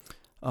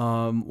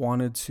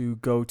 Wanted to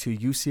go to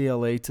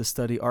UCLA to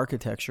study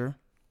architecture,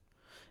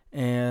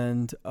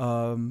 and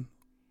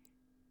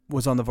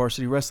was on the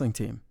varsity wrestling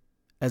team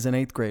as an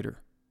 8th grader.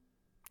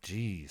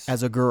 Jeez.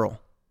 As a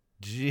girl.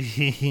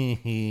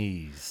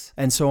 Jeez.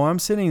 And so I'm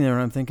sitting there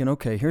and I'm thinking,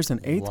 okay, here's an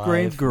 8th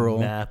grade girl.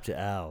 Mapped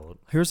out.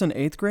 Here's an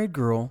 8th grade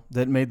girl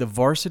that made the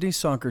varsity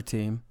soccer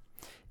team,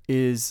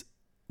 is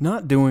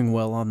not doing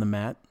well on the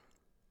mat,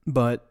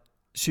 but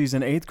she's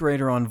an 8th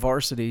grader on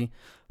varsity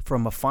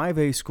from a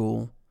 5A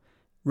school,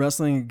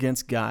 wrestling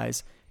against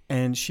guys,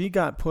 and she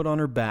got put on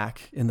her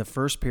back in the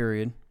first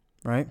period,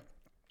 right?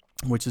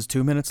 Which is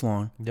 2 minutes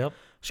long. Yep.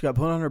 She got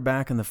put on her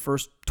back in the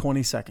first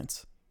 20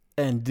 seconds.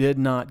 And did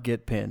not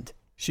get pinned.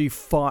 She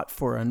fought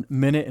for a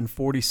minute and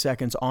 40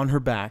 seconds on her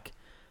back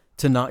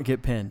to not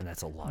get pinned. And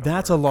that's a lot.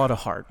 That's a lot of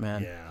heart,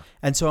 man. Yeah.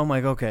 And so I'm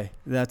like, okay,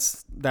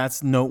 that's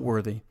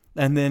noteworthy.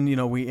 And then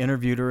we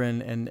interviewed her,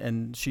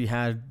 and she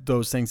had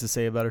those things to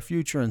say about her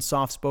future, and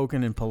soft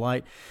spoken and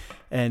polite,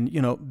 and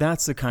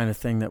that's the kind of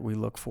thing that we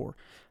look for.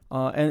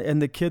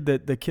 And the kid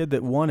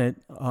that won it,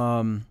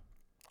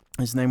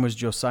 his name was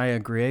Josiah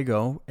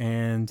Griego,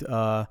 and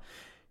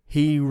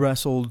he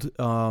wrestled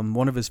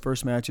one of his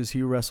first matches.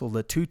 He wrestled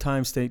a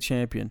 2-time state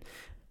champion.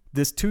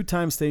 This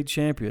 2-time state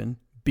champion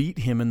beat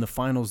him in the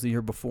finals the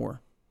year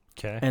before.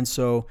 Okay. And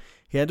so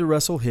he had to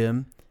wrestle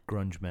him.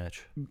 Grudge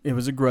match. It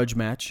was a grudge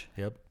match.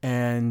 Yep.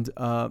 And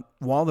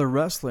while they're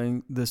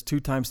wrestling, this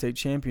 2-time state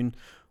champion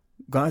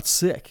got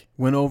sick,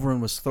 went over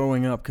and was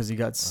throwing up because he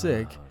got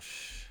sick.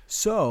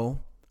 So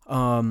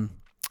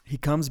he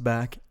comes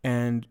back,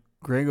 and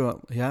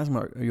Grego, he asked him,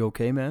 "Are you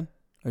okay, man?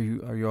 Are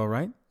you all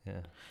right?"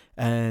 Yeah.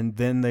 And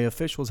then the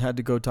officials had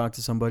to go talk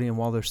to somebody, and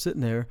while they're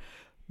sitting there,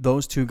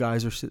 those 2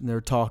 guys are sitting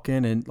there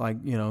talking, and like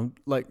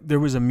there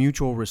was a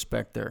mutual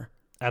respect there.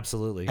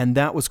 Absolutely. And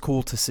that was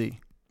cool to see.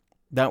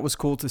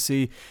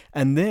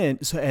 And then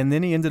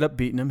he ended up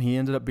beating him. He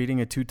ended up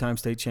beating a 2-time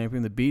state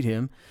champion that beat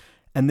him.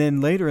 And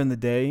then later in the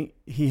day,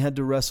 he had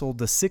to wrestle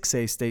the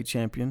 6A state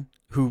champion,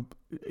 who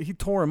he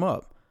tore him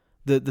up.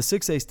 The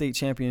 6A state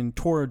champion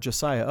tore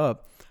Josiah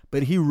up,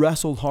 but he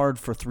wrestled hard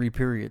for 3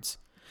 periods.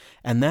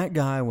 And that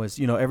guy was,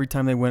 every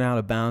time they went out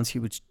of bounds, he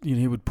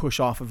would push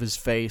off of his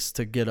face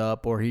to get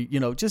up, or he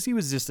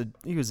was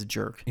a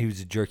jerk. He was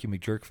a jerky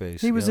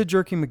McJerkface. He was a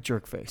jerky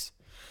McJerkface.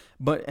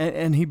 But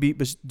and he beat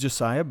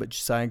Josiah, but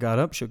Josiah got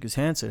up, shook his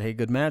hand, said, "Hey,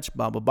 good match,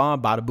 blah blah blah,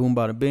 bada boom,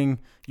 bada bing.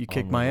 You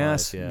kicked my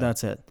ass. Yeah.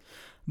 That's it."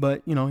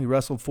 But he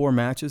wrestled 4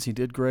 matches. He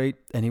did great,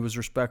 and he was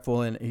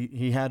respectful, and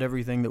he had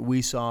everything that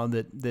we saw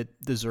that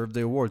deserved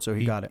the award. So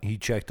he got it. He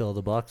checked all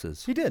the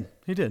boxes. He did.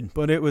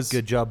 But it was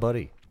good job,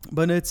 buddy.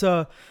 But it's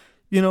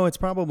it's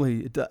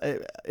probably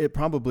it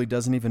probably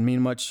doesn't even mean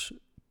much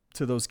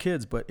to those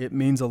kids, but it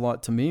means a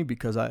lot to me,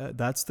 because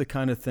that's the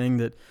kind of thing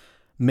that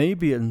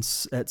maybe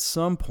at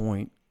some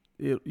point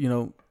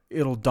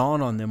it'll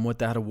dawn on them what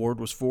that award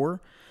was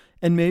for.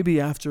 And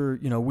maybe after,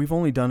 we've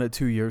only done it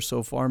 2 years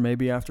so far,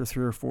 maybe after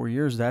 3 or 4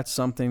 years, that's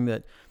something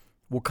that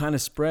will kind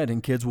of spread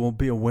and kids will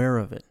be aware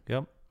of it.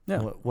 Yep.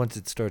 Yeah. Once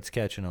it starts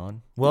catching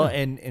on. Well,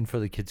 and for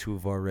the kids who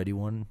have already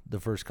won the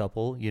first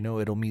couple,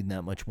 it'll mean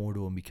that much more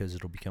to them because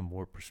it'll become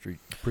more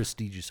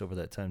prestigious over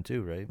that time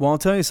too, right? Well, I'll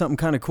tell you something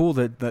kind of cool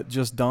that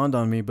just dawned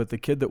on me, but the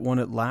kid that won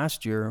it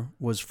last year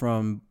was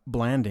from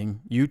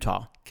Blanding,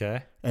 Utah.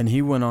 Okay. And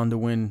he went on to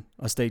win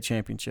a state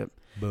championship.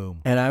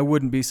 Boom. And I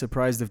wouldn't be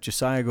surprised if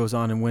Josiah goes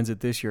on and wins it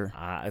this year.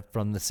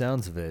 From the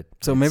sounds of it.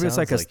 So maybe it's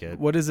like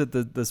what is it?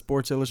 The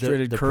Sports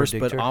Illustrated the curse,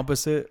 predictor? but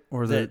opposite,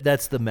 or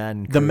that's the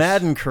Madden curse. The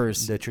Madden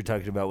curse that you're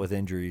talking about with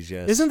injuries.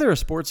 Yes. Isn't there a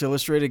Sports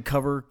Illustrated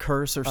cover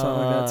curse or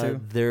something like that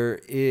too?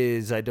 There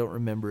is. I don't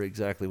remember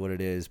exactly what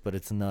it is, but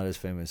it's not as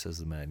famous as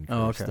the Madden curse.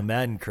 Oh, okay. The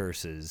Madden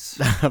curse is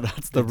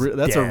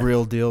that's a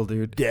real deal,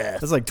 dude.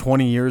 Death. That's like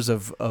 20 years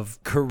of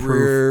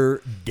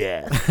career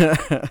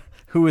death.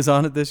 Who was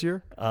on it this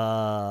year?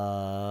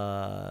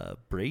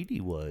 Brady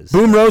was.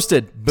 Boom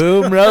roasted.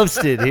 Boom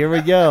roasted. Here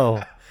we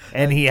go.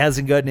 And he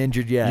hasn't gotten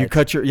injured yet. You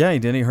cut he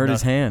didn't. He hurt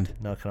his hand.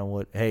 Knocking on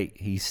wood. Hey,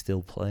 he's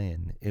still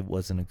playing. It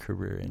wasn't a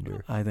career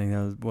ender. I think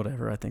that was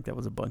whatever. I think that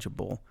was a bunch of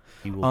bull.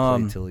 He will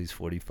play till he's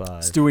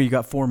 45. Stewie, you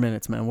got 4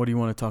 minutes, man. What do you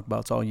want to talk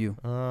about? It's all you.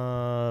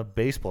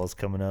 Baseball's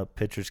coming up.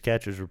 Pitchers,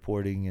 catchers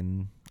reporting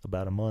in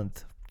about a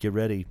month. Get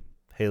ready.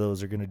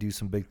 Halos are going to do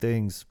some big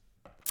things.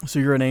 So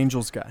you're an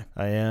Angels guy.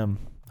 I am.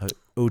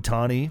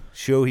 Shohei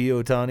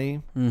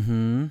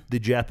Ohtani, the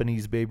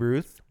Japanese Babe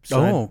Ruth,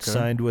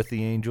 signed with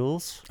the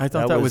Angels. I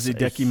thought that was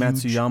Hideki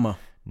Matsuyama.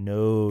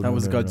 No, that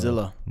was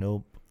Godzilla.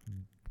 Nope.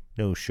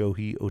 No,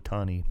 Shohei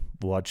Ohtani.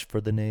 Watch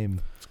for the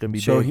name. It's gonna be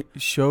show big.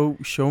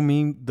 Show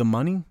me the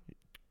money.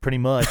 Pretty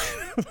much.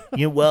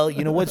 You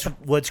know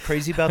what's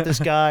crazy about this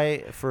guy?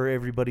 For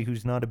everybody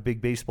who's not a big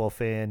baseball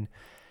fan,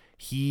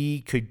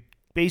 he could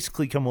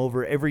basically come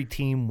over. Every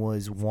team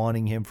was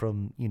wanting him,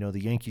 from the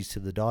Yankees to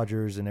the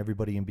Dodgers and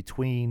everybody in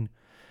between.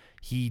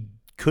 He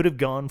could have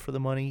gone for the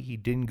money. He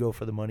didn't go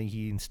for the money.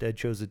 He instead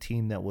chose a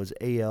team that was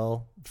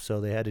AL,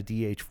 so they had a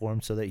DH for him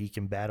so that he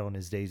can bat on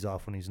his days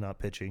off when he's not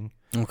pitching.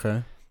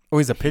 Okay. Oh,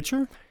 he's a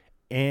pitcher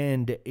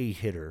and a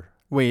hitter.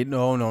 Wait,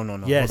 no.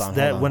 Yes, hold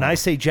on, when I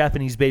say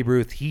Japanese Babe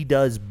Ruth, he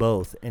does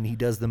both, and he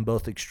does them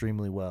both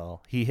extremely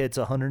well. He hits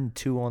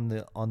 102 on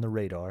the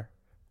radar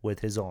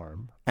with his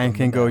arm and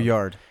can go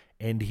yard.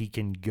 And he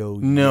can go.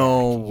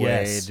 No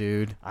way,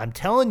 dude. I'm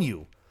telling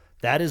you.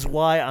 That is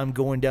why I'm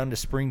going down to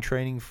spring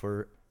training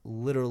for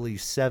literally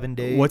 7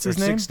 days. What's his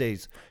name? 6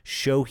 days.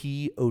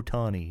 Shohei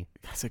Ohtani.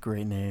 That's a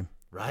great name.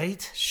 Right?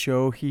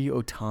 Shohei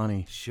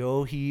Ohtani.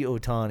 Shohei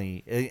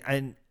Ohtani.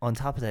 And on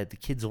top of that, the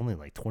kid's only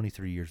like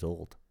 23 years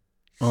old.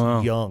 He's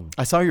young.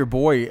 I saw your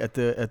boy at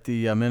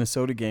the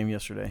Minnesota game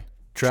yesterday.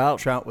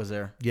 Trout was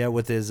there. Yeah,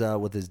 with his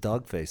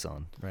dog face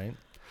on, right?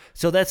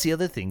 So that's the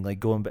other thing.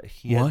 Like going back,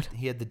 he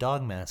had the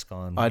dog mask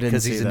on. I didn't see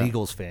because he's that. an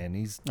Eagles fan.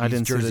 I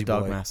didn't Jersey see the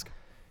dog boy. mask.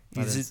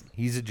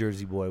 He's a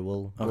Jersey boy.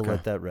 We'll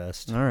let that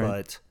rest. All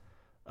right.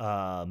 But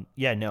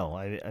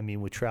I mean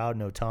with Trout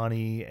and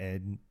Ohtani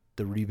and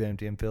the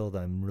revamped infield,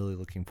 I'm really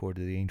looking forward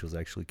to the Angels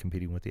actually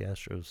competing with the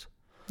Astros.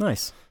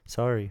 Nice.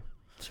 Sorry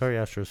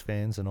Astros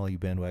fans and all you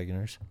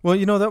bandwagoners. Well,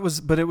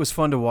 but it was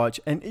fun to watch,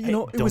 and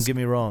don't get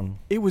me wrong.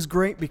 It was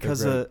great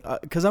because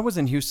I was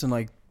in Houston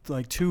like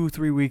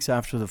 2-3 weeks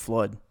after the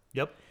flood.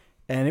 Yep.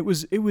 And it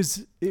was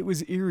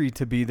eerie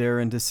to be there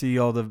and to see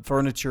all the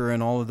furniture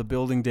and all of the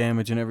building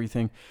damage and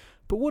everything.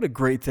 But what a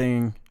great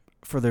thing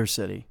for their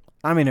city.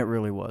 I mean, it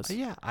really was.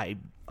 Yeah, I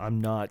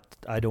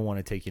don't want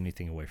to take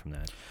anything away from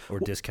that or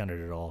discount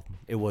it at all.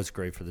 It was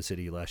great for the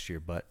city last year,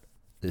 but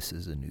this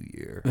is a new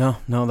year.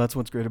 No, that's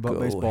what's great about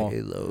baseball.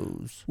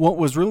 Halos. What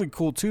was really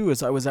cool too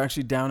is I was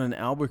actually down in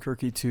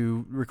Albuquerque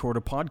to record a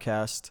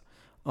podcast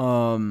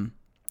on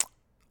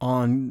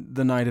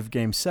the night of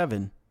Game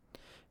 7.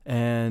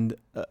 And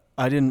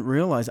I didn't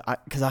realize,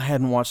 because I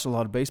hadn't watched a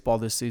lot of baseball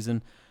this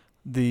season,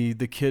 the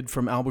kid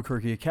from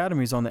Albuquerque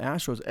Academy is on the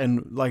Astros.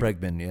 And like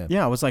Bregman, yeah.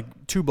 Yeah, I was like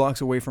 2 blocks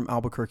away from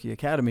Albuquerque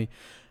Academy.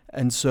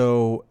 And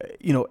so,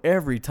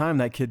 every time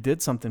that kid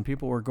did something,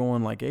 people were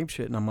going like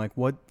apeshit. And I'm like,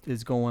 what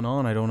is going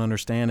on? I don't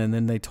understand. And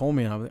then they told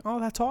me, and I was like, oh,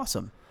 that's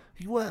awesome.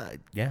 Well,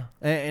 yeah.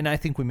 And I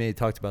think we may have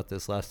talked about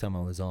this last time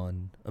I was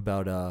on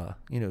about,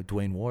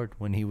 Dwayne Ward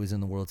when he was in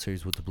the World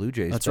Series with the Blue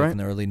Jays back in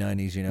the early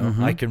 90s,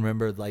 Mm-hmm. I can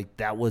remember like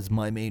that was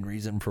my main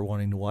reason for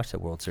wanting to watch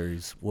that World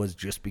Series was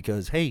just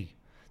because, hey,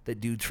 that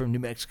dude's from New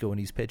Mexico and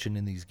he's pitching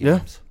in these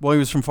games. Yeah. Well, he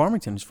was from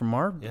Farmington. He's from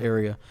our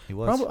area. He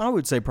was. I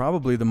would say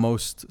probably the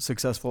most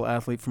successful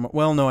athlete from –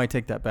 well, no, I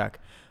take that back.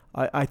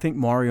 I think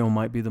Mario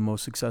might be the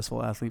most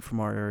successful athlete from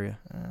our area.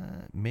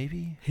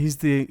 Maybe he's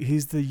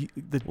the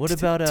what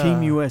about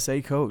Team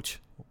USA coach.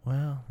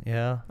 Well,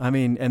 yeah. I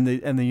mean, and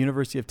the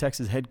University of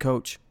Texas head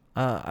coach.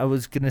 I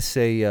was gonna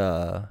say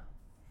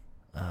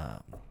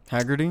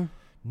Haggerty.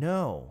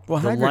 No, well,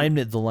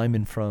 the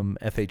lineman from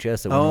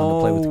FHS that went on to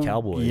play with the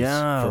Cowboys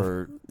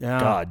for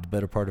the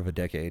better part of a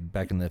decade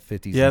back in the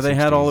 50s. Yeah, and they 60s.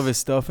 had all of his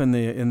stuff in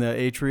the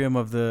atrium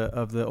of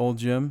the old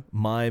gym.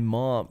 My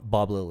mom,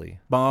 Bob Lilly.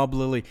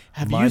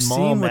 Have you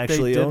seen what they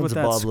did with that My mom actually owns a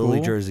Bob school?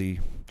 Lilly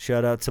jersey.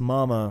 Shout out to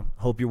Mama.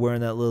 Hope you're wearing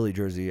that Lily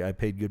jersey. I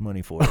paid good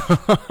money for it.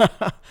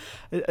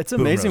 It's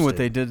amazing what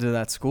they did to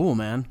that school,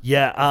 man.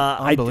 Yeah,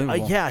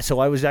 Unbelievable. So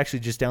I was actually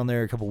just down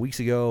there a couple weeks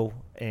ago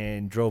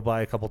and drove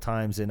by a couple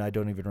times, and I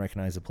don't even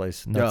recognize the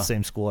place. Not the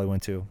same school I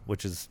went to,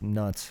 which is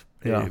nuts.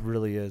 Yeah. It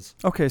really is.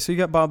 Okay, so you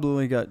got Bob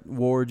Lilly, you got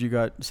Ward, you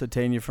got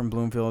Satania from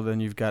Bloomfield,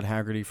 and you've got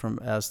Haggerty from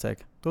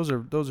Aztec. Those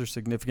are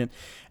significant.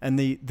 And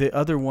the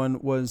other one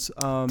was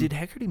did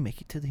Haggerty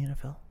make it to the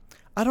NFL?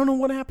 I don't know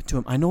what happened to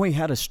him. I know he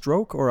had a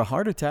stroke or a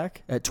heart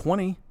attack at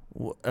 20.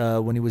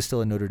 When he was still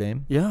in Notre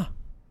Dame? Yeah.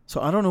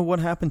 So I don't know what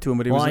happened to him.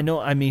 But he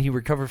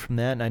recovered from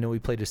that, and I know he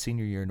played his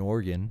senior year in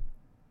Oregon.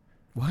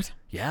 What?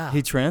 Yeah.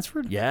 He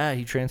transferred? Yeah,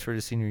 he transferred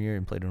his senior year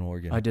and played in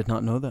Oregon. I did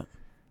not know that.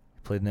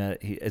 Played in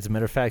that. As a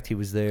matter of fact, he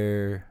was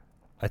there,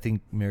 I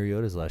think,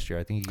 Mariota's last year.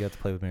 I think he got to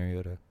play with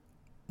Mariota.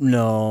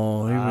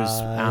 No, he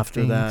was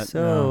after that. So,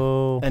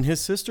 no. And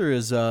his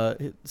sister's a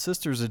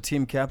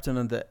team captain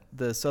of the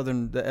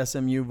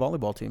SMU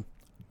volleyball team.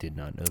 Did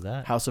not know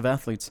that. House of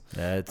Athletes.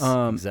 That's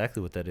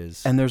exactly what that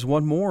is. And there's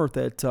one more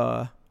that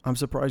I'm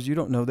surprised you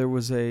don't know. There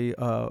was a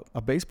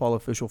baseball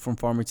official from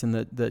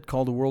Farmington that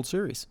called a World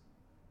Series.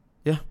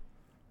 Yeah,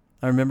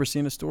 I remember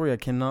seeing a story. I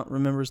cannot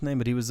remember his name,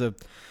 but he was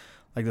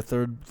like the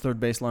third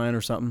baseline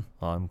or something.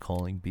 I'm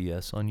calling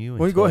BS on you.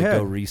 Well, go ahead.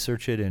 Go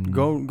research it and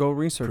go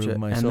research it,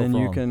 and then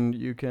wrong.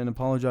 you can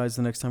apologize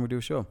the next time we do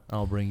a show.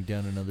 I'll bring you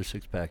down another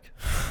 6-pack.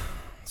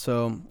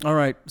 So, all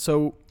right.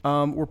 So,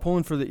 we're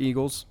pulling for the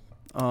Eagles.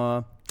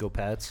 Go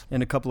Pats.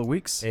 In a couple of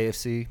weeks.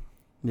 AFC.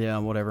 Yeah,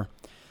 whatever.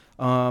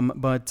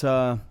 But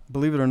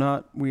believe it or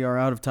not, we are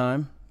out of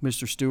time.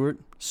 Mr. Stewart,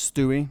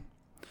 Stewie.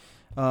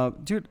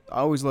 Dude,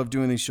 I always love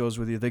doing these shows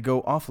with you. They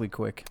go awfully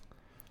quick.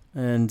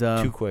 And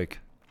too quick.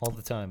 All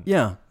the time.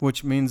 Yeah,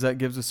 which means that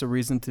gives us a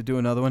reason to do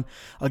another one.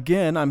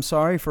 Again, I'm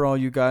sorry for all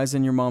you guys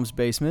in your mom's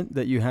basement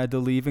that you had to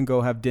leave and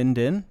go have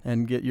din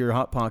and get your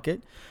Hot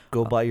Pocket.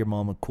 Go buy your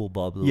mom a cool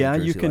Bob Lilly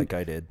jersey you can, like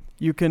I did.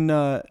 You can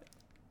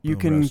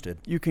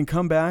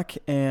come back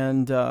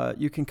and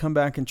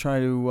try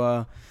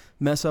to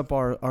mess up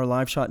our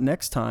live shot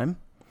next time.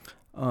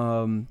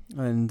 And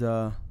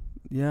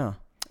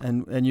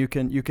you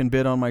can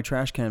bid on my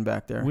trash can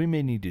back there. We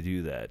may need to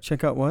do that.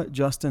 Check out what?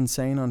 Justin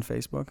Sane on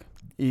Facebook.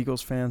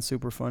 Eagles fan,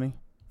 super funny.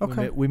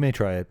 Okay. We may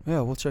try it.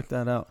 Yeah, we'll check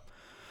that out.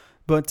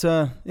 But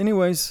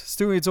anyways,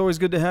 Stewie, it's always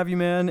good to have you,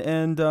 man.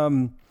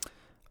 And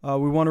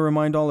we want to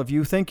remind all of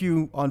you, thank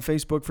you on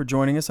Facebook for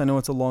joining us. I know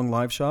it's a long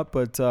live shot,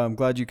 but I'm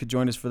glad you could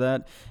join us for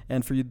that.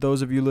 And for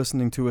those of you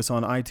listening to us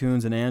on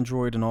iTunes and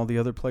Android and all the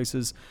other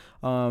places,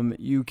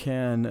 you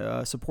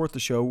can support the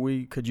show.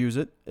 We could use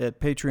it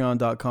at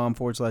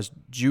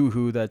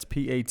patreon.com/Juhu. That's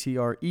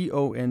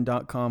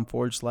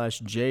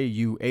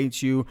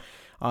patreon.com/JUHU.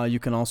 You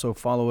can also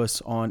follow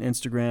us on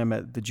Instagram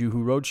at The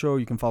Juhu Roadshow.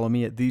 You can follow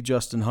me at The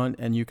Justin Hunt,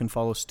 and you can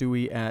follow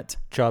Stewie at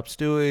Chop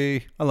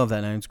Stewie. I love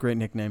that name. It's a great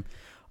nickname.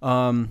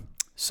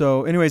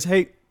 So anyways,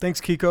 hey, thanks,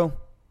 Kiko.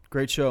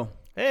 Great show.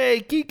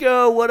 Hey,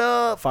 Kiko, what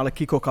up? Fala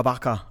Kiko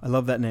Kabaka. I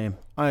love that name.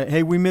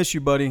 Hey, we miss you,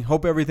 buddy.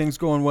 Hope everything's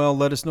going well.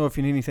 Let us know if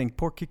you need anything.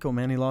 Poor Kiko,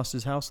 man. He lost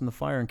his house in the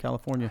fire in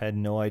California. Had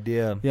no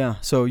idea. Yeah.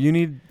 So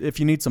if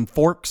you need some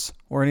forks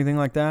or anything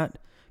like that,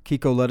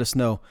 Kiko, let us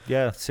know.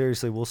 Yeah,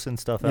 seriously, we'll send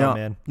stuff out,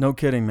 man. No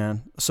kidding,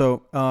 man.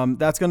 So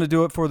that's going to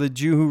do it for the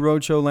Juhu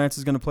Roadshow. Lance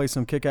is going to play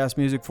some kick-ass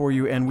music for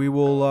you, and we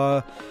will.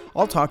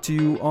 I'll talk to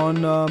you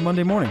on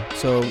Monday morning.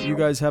 So you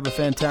guys have a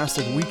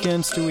fantastic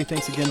weekend. Stewie,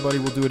 thanks again, buddy.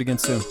 We'll do it again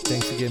soon.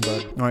 Thanks again,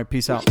 bud. All right,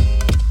 peace out.